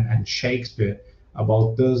Dante and Shakespeare,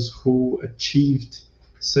 about those who achieved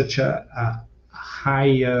such a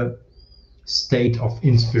higher state of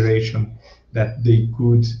inspiration that they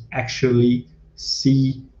could actually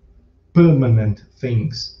see permanent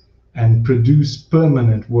things and produce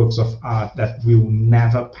permanent works of art that will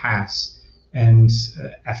never pass. And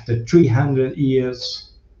after 300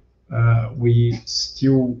 years, we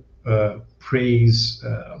still praise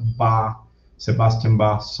Bach, Sebastian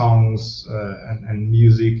Bach's songs and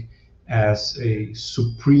music as a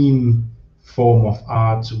supreme form of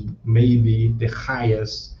art, maybe the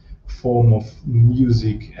highest form of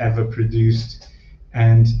music ever produced.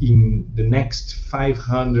 And in the next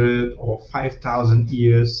 500 or 5,000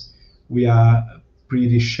 years, we are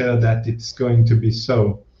pretty sure that it's going to be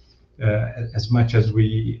so. As much as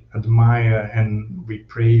we admire and we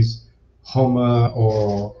praise Homer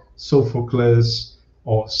or Sophocles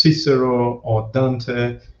or Cicero or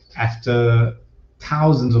Dante, after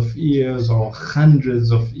thousands of years or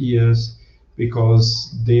hundreds of years,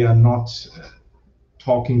 because they are not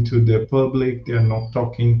talking to the public, they are not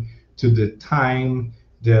talking to the time,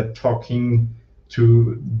 they're talking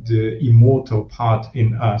to the immortal part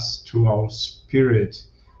in us, to our spirit.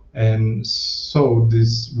 And so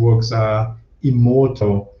these works are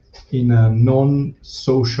immortal in a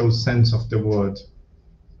non-social sense of the word.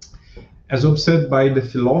 As observed by the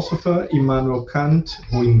philosopher Immanuel Kant,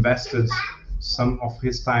 who invested some of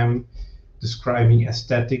his time describing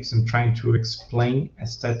aesthetics and trying to explain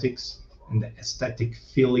aesthetics and the aesthetic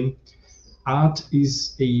feeling, art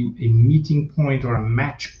is a meeting point or a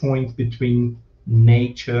match point between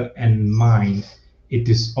nature and mind. It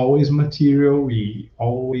is always material. We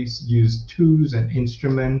always use tools and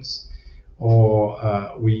instruments,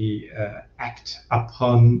 or we act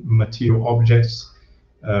upon material objects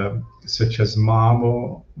such as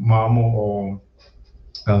marble or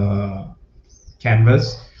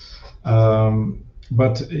canvas.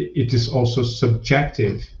 But it is also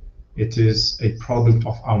subjective. It is a product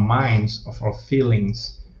of our minds, of our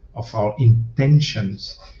feelings, of our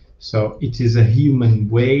intentions. So it is a human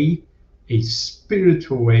way, a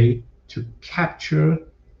spiritual way to capture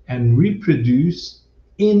and reproduce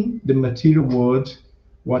in the material world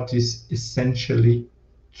what is essentially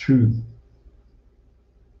true.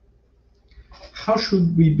 How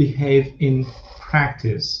should we behave in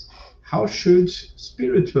practice? How should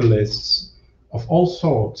spiritualists of all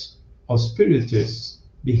sorts or spiritists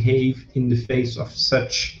behave in the face of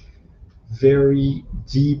such very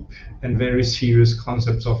deep and very serious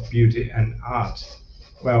concepts of beauty and art?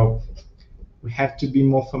 Well, we have to be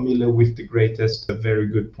more familiar with the greatest, a very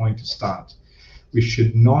good point to start. We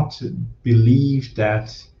should not believe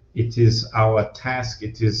that it is our task,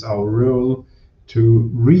 it is our role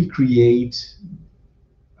to recreate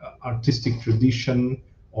artistic tradition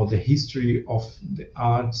or the history of the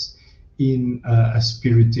arts in a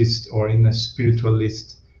spiritist or in a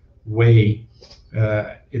spiritualist way.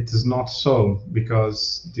 It is not so,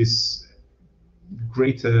 because this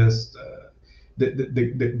greatest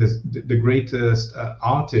the greatest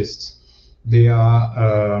artists, they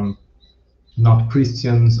are not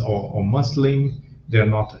Christians or Muslim, they are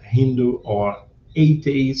not Hindu or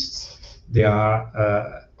atheists, they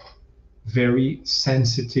are very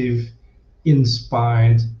sensitive,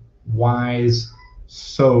 inspired, wise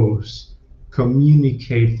souls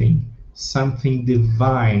communicating something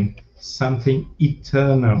divine, something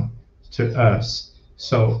eternal to us.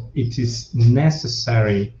 So it is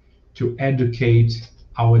necessary to educate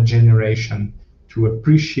our generation to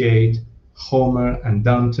appreciate Homer and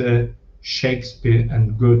Dante, Shakespeare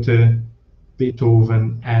and Goethe,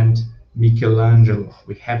 Beethoven and Michelangelo.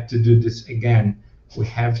 We have to do this again. We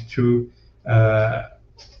have to uh,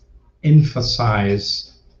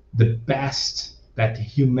 emphasize the best that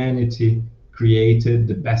humanity created,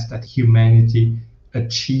 the best that humanity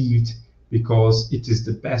achieved, because it is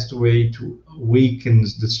the best way to awaken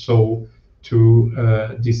the soul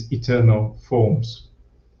to these eternal forms.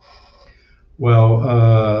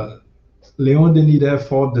 Well, Léon Denis,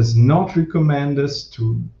 therefore, does not recommend us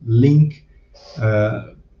to link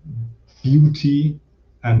uh, beauty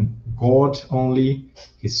and God only.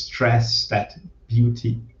 He stressed that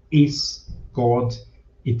beauty is God,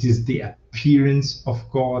 it is the appearance of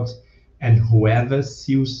God, and whoever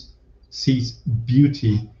sees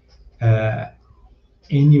beauty uh,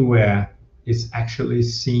 anywhere is actually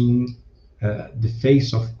seeing the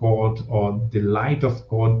face of God or the light of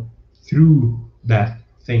God through that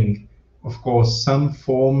thing. Of course, some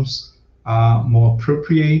forms are more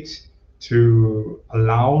appropriate to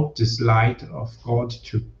allow this light of God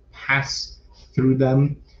to pass through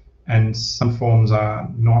them, and some forms are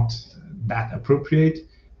not that appropriate.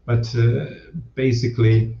 But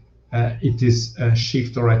basically, it is a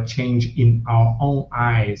shift or a change in our own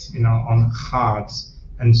eyes, in our own hearts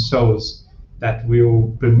and souls, that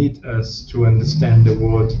will permit us to understand the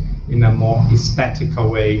world in a more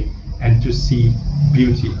aesthetical way and to see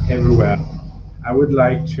beauty everywhere. I would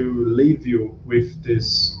like to leave you with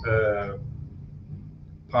this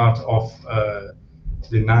part of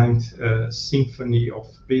the Ninth Symphony of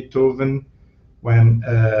Beethoven, when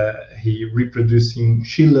he reproducing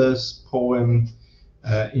Schiller's poem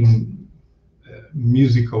in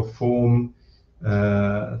musical form,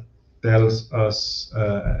 uh, tells us,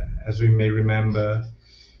 as we may remember,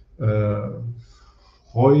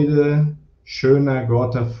 Freude, schöner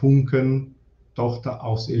Gotter Funken, Tochter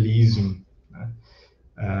aus Elysium.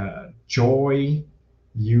 Joy,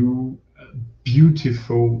 you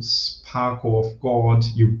beautiful sparkle of God,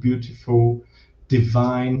 you beautiful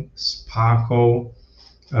divine sparkle,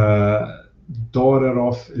 daughter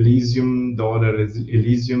of Elysium, daughter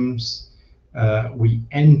Elysiums, we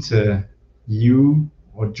enter you,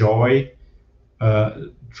 or joy,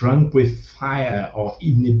 drunk with fire or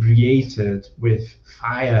inebriated with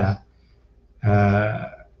fire,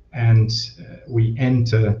 and we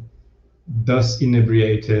enter thus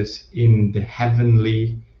inebriated in the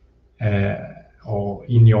heavenly or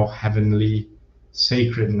in your heavenly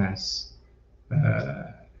sacredness.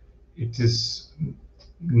 It is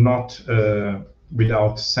not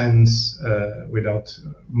without sense, without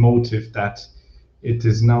motive, that it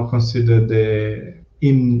is now considered the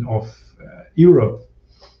hymn of Europe.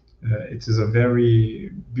 It is a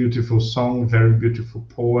very beautiful song, very beautiful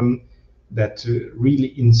poem that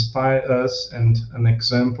really inspire us, and an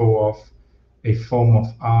example of a form of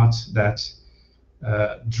art that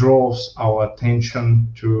draws our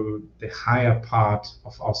attention to the higher part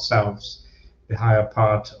of ourselves, the higher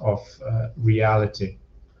part of reality.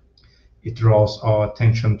 It draws our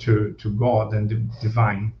attention to God and the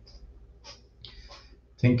divine.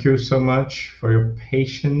 Thank you so much for your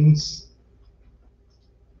patience.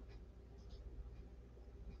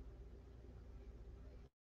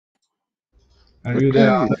 Are you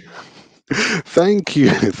there? Okay. Thank you.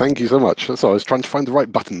 Thank you so much. So I was trying to find the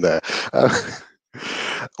right button there.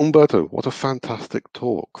 Humberto, what a fantastic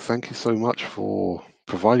talk. Thank you so much for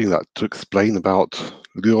providing that to explain about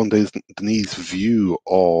Léon Denis' view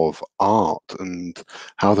of art and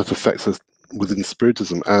how that affects us within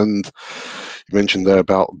Spiritism. And you mentioned there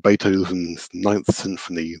about Beethoven's Ninth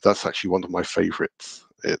Symphony. That's actually one of my favorites.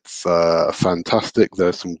 It's fantastic.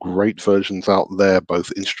 There's some great versions out there,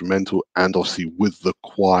 both instrumental and obviously with the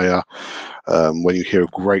choir. When you hear a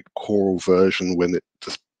great choral version, when it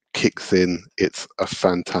just kicks in, it's a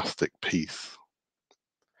fantastic piece.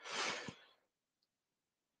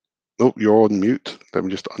 Oh, you're on mute. Let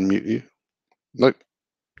me just unmute you. Nope,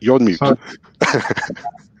 you're on mute. Sorry.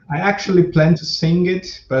 I actually planned to sing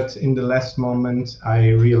it, but in the last moment, I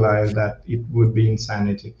realized that it would be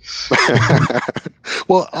insanity.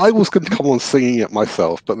 Well, I was going to come on singing it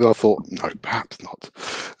myself, but then I thought, no, perhaps not.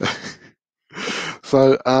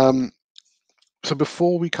 So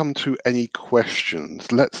before we come to any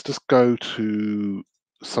questions, let's just go to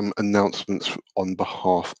some announcements on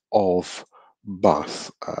behalf of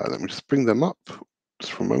Bus. Let me just bring them up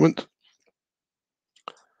just for a moment.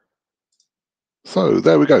 So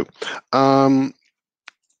there we go.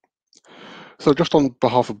 So just on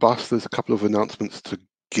behalf of BUS, there's a couple of announcements to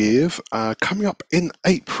give. Coming up in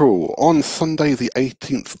April, on Sunday the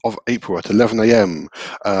 18th of April at 11 a.m,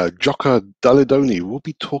 Joka Dalidoni will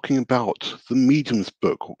be talking about the Medium's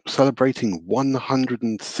book, celebrating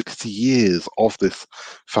 160 years of this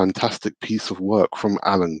fantastic piece of work from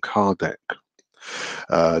Allan Kardec.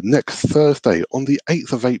 Next Thursday, on the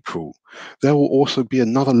 8th of April, there will also be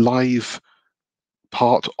another live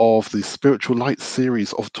part of the Spiritual Light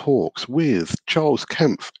series of talks with Charles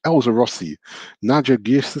Kempf, Elza Rossi, Nadia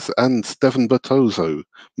Giesis, and Steven Bertozzo,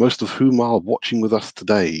 most of whom are watching with us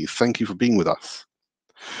today. Thank you for being with us.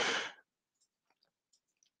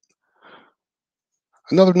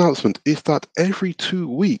 Another announcement is that every 2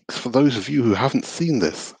 weeks, for those of you who haven't seen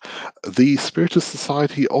this, the Spiritist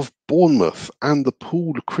Society of Bournemouth and the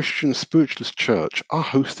Poole Christian Spiritualist Church are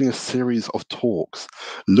hosting a series of talks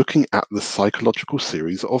looking at the psychological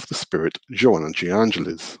series of the spirit Joanna G.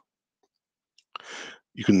 Angelis.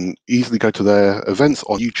 You can easily go to their events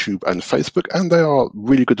on YouTube and Facebook, and they are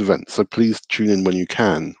really good events, so please tune in when you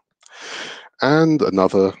can. And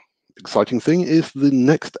another exciting thing is the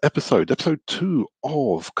next episode 2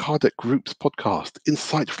 of Kardec Group's podcast,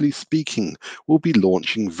 Insightfully Speaking, will be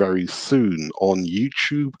launching very soon on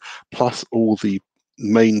YouTube, plus all the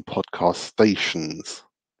main podcast stations.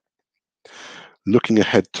 Looking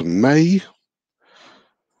ahead to May,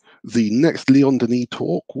 the next Léon Denis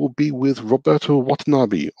talk will be with Roberto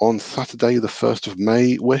Watanabe on Saturday, the 1st of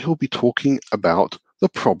May, where he'll be talking about the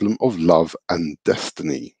problem of love and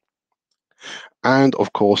destiny. And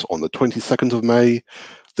of course, on the 22nd of May,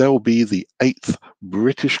 there will be the 8th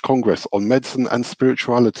British Congress on Medicine and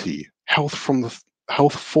Spirituality, Health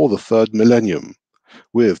for the Third Millennium,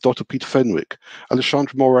 with Dr. Peter Fenwick,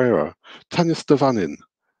 Alexandra Moreira, Tanya Stevanin,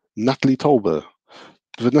 Natalie Tolber,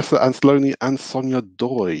 Vanessa Anceloni, and Sonia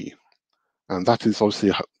Doy. And that is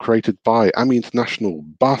obviously created by AMI International,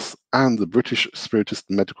 BUS, and the British Spiritist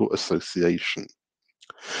Medical Association.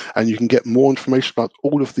 And you can get more information about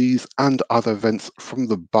all of these and other events from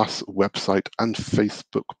the BUS website and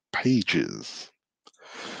Facebook pages.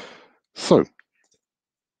 So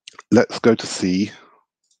let's go to see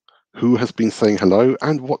who has been saying hello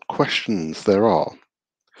and what questions there are.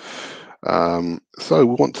 So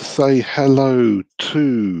we want to say hello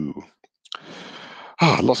to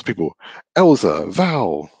lots of people. Elza,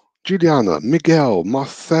 Val, Juliana, Miguel,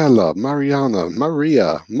 Marcela, Mariana,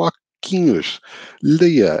 Maria, Marquinhos,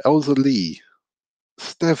 Leah, Elza Lee,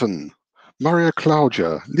 Steven, Maria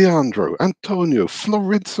Claudia, Leandro, Antonio,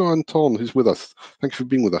 Florenzo Anton, who's with us. Thank you for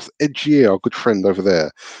being with us. Edgier, our good friend over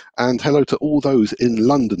there. And hello to all those in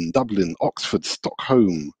London, Dublin, Oxford,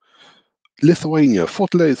 Stockholm, Lithuania,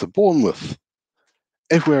 Fortaleza, Bournemouth,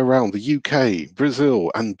 everywhere around the UK,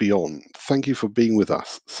 Brazil, and beyond. Thank you for being with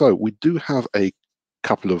us. So we do have a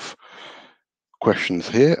couple of questions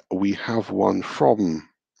here. We have one from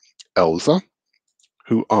Elza,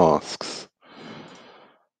 who asks,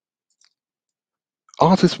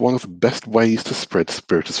 art is one of the best ways to spread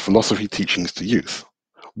Spiritist philosophy teachings to youth.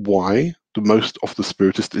 Why do most of the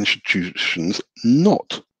Spiritist institutions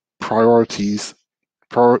not prioritize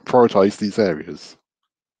these areas?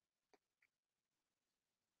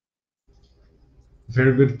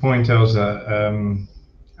 Very good point, Elsa.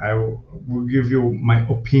 I will give you my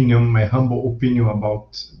opinion, my humble opinion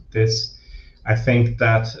about this. I think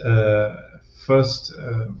that first,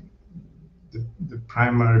 the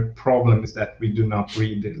primary problem is that we do not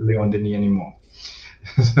read Léon Denis anymore.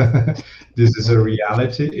 This is a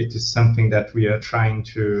reality. It is something that we are trying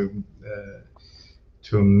to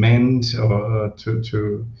mend or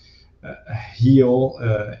to heal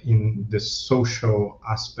in the social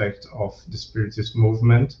aspect of the Spiritist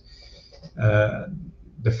movement.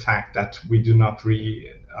 The fact that we do not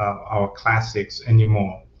read our classics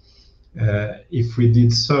anymore. If we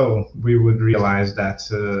did so, we would realize that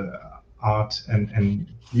art and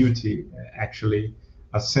beauty actually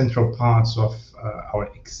are central parts of our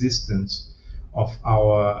existence, of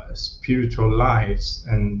our spiritual lives,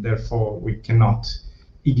 and therefore we cannot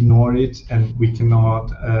ignore it, and we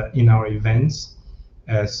cannot, in our events,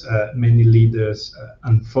 as many leaders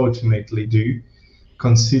unfortunately do,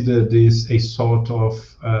 consider this a sort of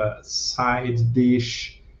side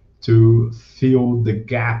dish to fill the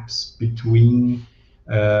gaps between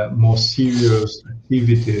more serious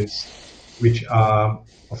activities, which are,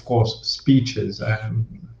 of course, speeches.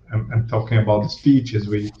 I'm talking about the speeches.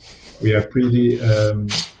 We are pretty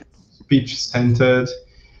speech-centered,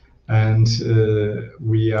 and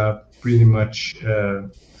we are pretty much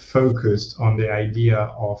focused on the idea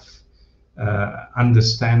of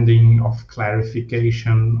understanding, of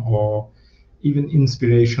clarification, or even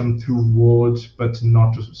inspiration through words, but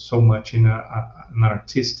not so much in an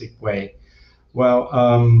artistic way. Well,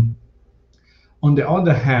 on the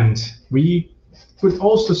other hand, we could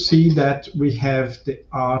also see that we have the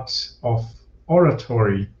art of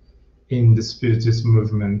oratory in the Spiritist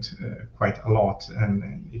movement quite a lot,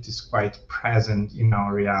 and it is quite present in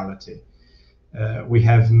our reality. We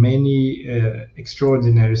have many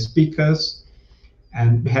extraordinary speakers,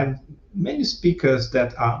 and we have many speakers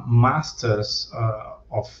that are masters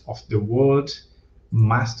of the word,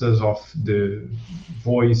 masters of the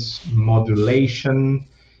voice modulation,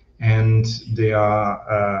 and they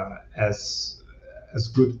are as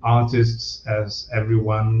good artists as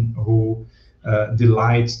everyone who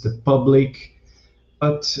delights the public.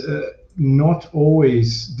 But not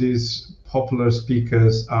always these popular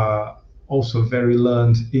speakers are also very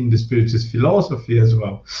learned in the Spiritist philosophy as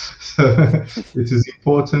well. So it is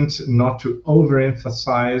important not to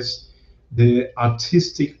overemphasize the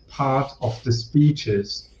artistic part of the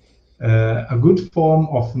speeches. A good form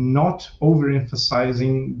of not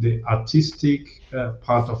overemphasizing the artistic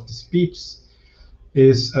part of the speech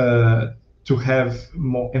is to have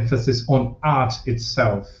more emphasis on art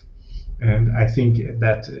itself. And I think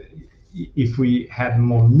that if we had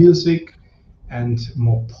more music and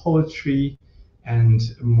more poetry and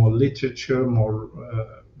more literature, more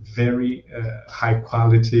very high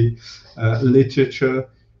quality literature,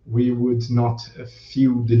 we would not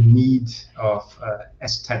feel the need of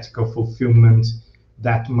aesthetical fulfillment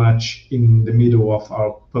that much in the middle of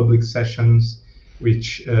our public sessions,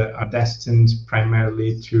 which are destined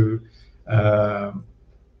primarily to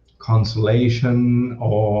consolation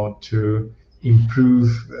or to improve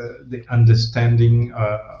the understanding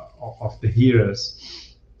of the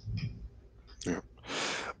hearers. Yeah.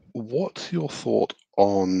 What's your thought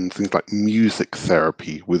on things like music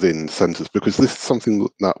therapy within centers? Because this is something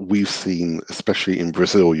that we've seen, especially in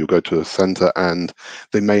Brazil. You go to a center and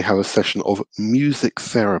they may have a session of music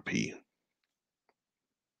therapy.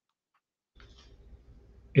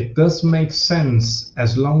 It does make sense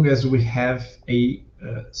as long as we have a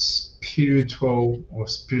spiritual or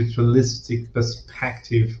spiritualistic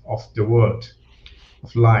perspective of the world,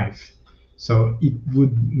 of life. So it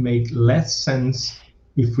would make less sense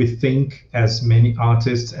if we think, as many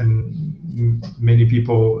artists and many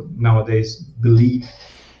people nowadays believe,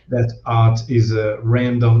 that art is a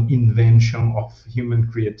random invention of human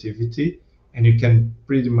creativity, and you can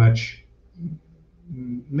pretty much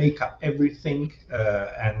make up everything,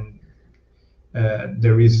 and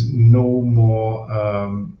there is no more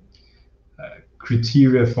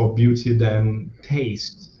criteria for beauty than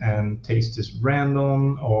taste, and taste is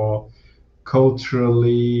random or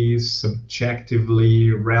culturally, subjectively,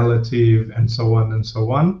 relative, and so on and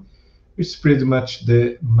so on. It's pretty much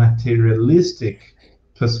the materialistic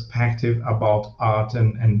perspective about art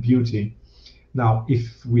and beauty. Now,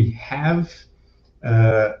 if we have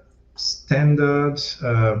standard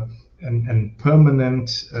and permanent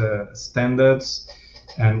standards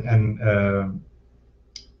and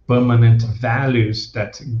permanent values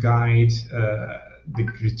that guide the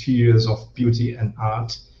criteria of beauty and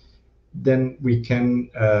art, then we can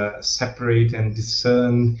separate and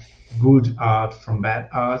discern good art from bad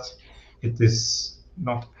art. It is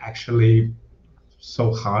not actually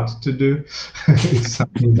so hard to do. It's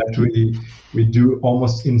something that we do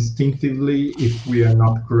almost instinctively if we are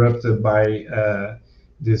not corrupted by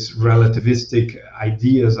these relativistic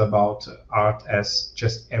ideas about art as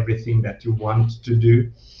just everything that you want to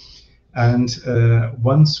do. And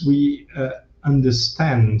once we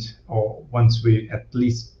understand, or once we at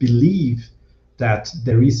least believe that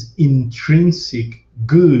there is intrinsic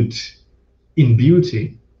good in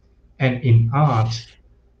beauty and in art,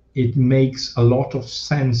 it makes a lot of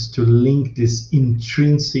sense to link this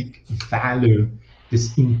intrinsic value,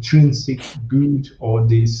 this intrinsic good, or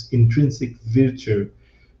this intrinsic virtue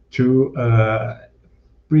to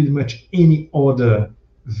pretty much any other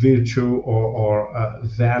virtue or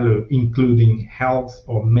value, including health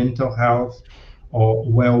or mental health or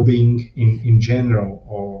well-being in general,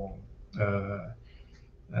 or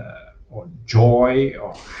joy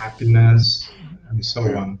or happiness and so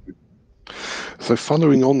Yeah. on. So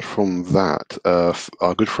following on from that,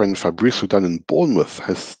 our good friend Fabrice down in Bournemouth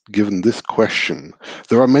has given this question.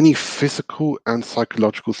 There are many physical and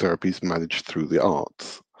psychological therapies managed through the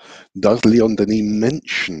arts. Does Léon Denis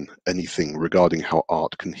mention anything regarding how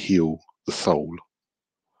art can heal the soul?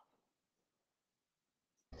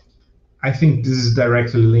 I think this is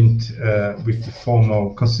directly linked with the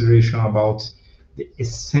formal consideration about the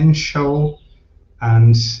essential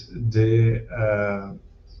and the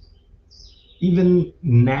even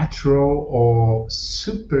natural or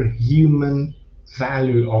superhuman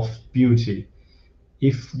value of beauty.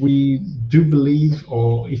 If we do believe,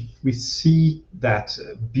 or if we see that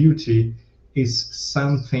beauty is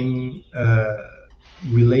something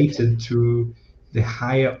related to the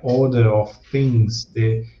higher order of things,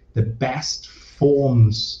 the best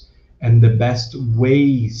forms and the best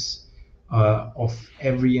ways of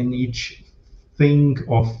every and each thing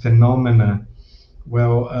or phenomena,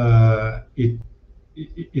 well,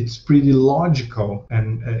 it's pretty logical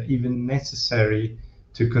and even necessary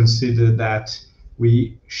to consider that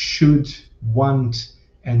we should want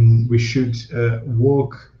and we should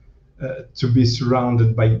work to be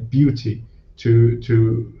surrounded by beauty,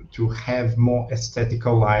 to have more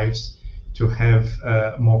aesthetical lives, to have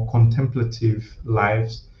more contemplative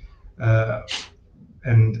lives, uh,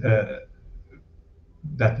 and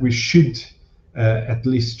that we should at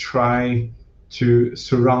least try to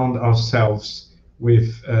surround ourselves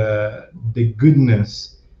with the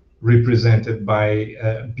goodness represented by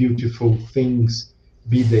beautiful things,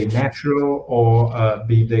 be they natural or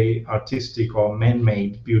be they artistic or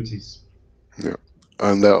man-made beauties. Yeah.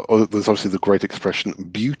 And there's obviously the great expression,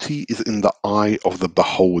 beauty is in the eye of the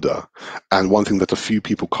beholder. And one thing that a few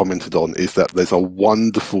people commented on is that there's a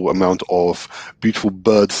wonderful amount of beautiful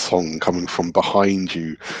bird song coming from behind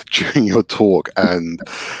you during your talk. And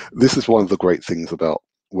this is one of the great things about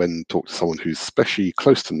when talk to someone who's especially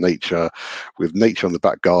close to nature, with nature on the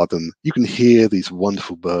back garden, you can hear these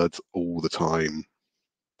wonderful birds all the time.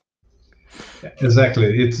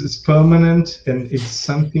 Exactly, it's permanent, and it's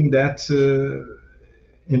something that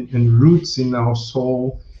in roots in our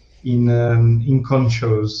soul in an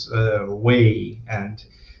unconscious way. And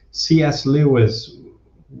C.S. Lewis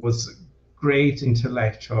was a great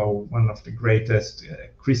intellectual, one of the greatest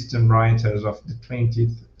Christian writers of the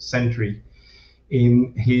 20th century.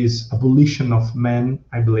 In his Abolition of Man,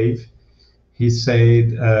 I believe, he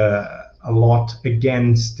said a lot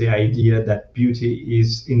against the idea that beauty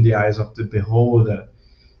is in the eyes of the beholder.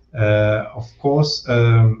 Of course,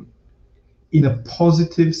 in a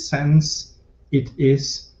positive sense, it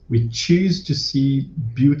is. We choose to see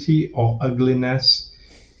beauty or ugliness,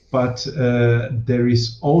 but there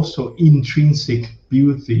is also intrinsic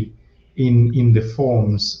beauty in the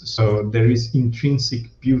forms. So there is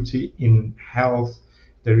intrinsic beauty in health,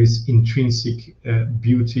 there is intrinsic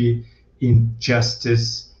beauty in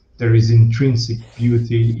justice, there is intrinsic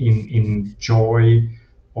beauty in joy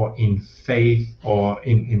or in faith or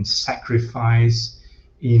in sacrifice,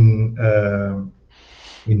 in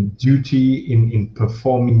duty, in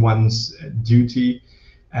performing one's duty.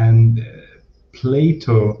 And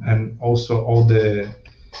Plato and also all the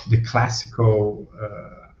classical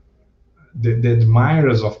the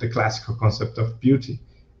admirers of the classical concept of beauty,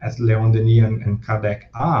 as Léon Denis and Kardec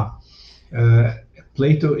are. Uh,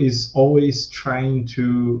 Plato is always trying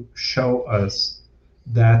to show us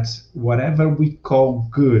that whatever we call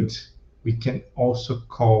good, we can also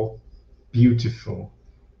call beautiful.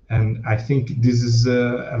 And I think this is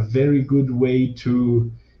a very good way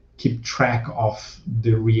to keep track of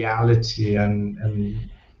the reality and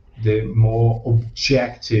the more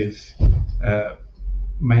objective uh,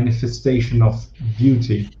 manifestation of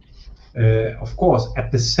beauty. Of course,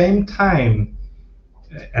 at the same time,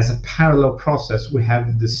 as a parallel process, we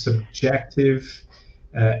have the subjective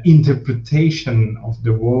interpretation of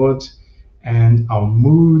the world, and our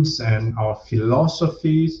moods and our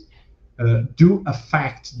philosophies do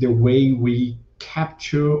affect the way we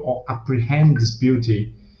capture or apprehend this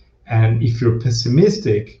beauty. And if you're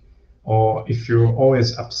pessimistic, or if you're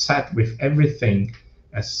always upset with everything,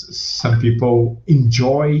 as some people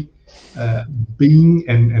enjoy uh, being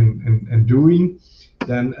and doing,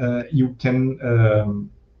 then you can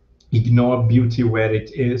ignore beauty where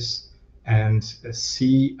it is and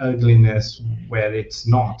see ugliness where it's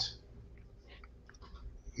not.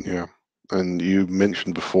 Yeah. And you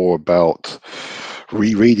mentioned before about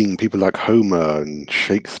rereading people like Homer and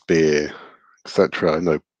Shakespeare, etc. I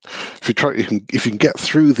know if you can get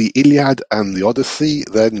through the Iliad and the Odyssey,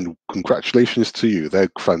 then congratulations to you. They're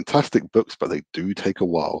fantastic books, but they do take a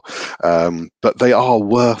while. But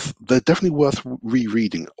they're definitely worth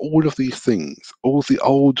rereading. All of these things, all of the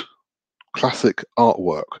old classic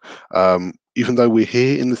artwork. Even though we're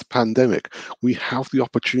here in this pandemic, we have the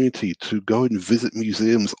opportunity to go and visit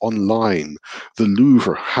museums online. The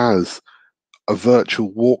Louvre has a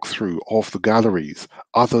virtual walkthrough of the galleries,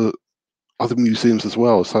 other museums as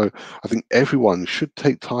well. So I think everyone should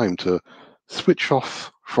take time to switch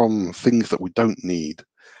off from things that we don't need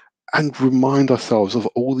and remind ourselves of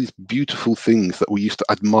all these beautiful things that we used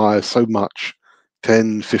to admire so much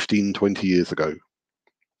 10, 15, 20 years ago.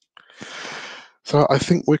 So I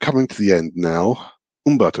think we're coming to the end now.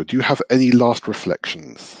 Humberto, do you have any last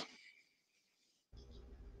reflections?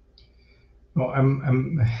 Well,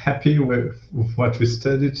 I'm happy with what we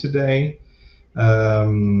studied today.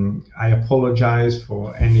 I apologize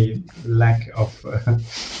for any lack of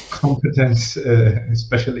competence,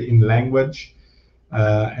 especially in language.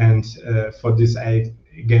 And for this, I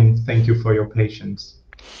again thank you for your patience.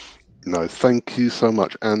 No, thank you so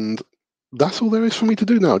much. And that's all there is for me to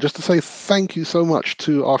do now, just to say thank you so much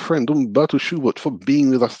to our friend Humberto Schubert for being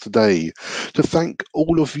with us today, to thank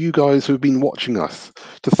all of you guys who have been watching us,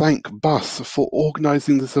 to thank Bus for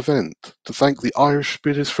organising this event, to thank the Irish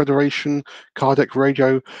Spiritist Federation, Kardec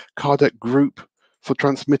Radio, Kardec Group for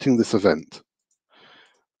transmitting this event.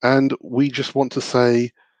 And we just want to say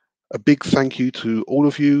a big thank you to all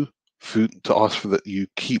of you to ask for that you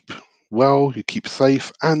keep well, you keep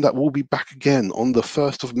safe, and that we'll be back again on the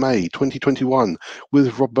 1st of May 2021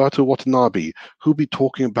 with Roberto Watanabe, who'll be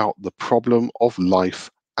talking about the problem of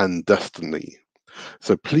life and destiny.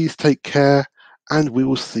 So please take care, and we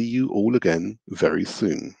will see you all again very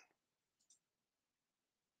soon.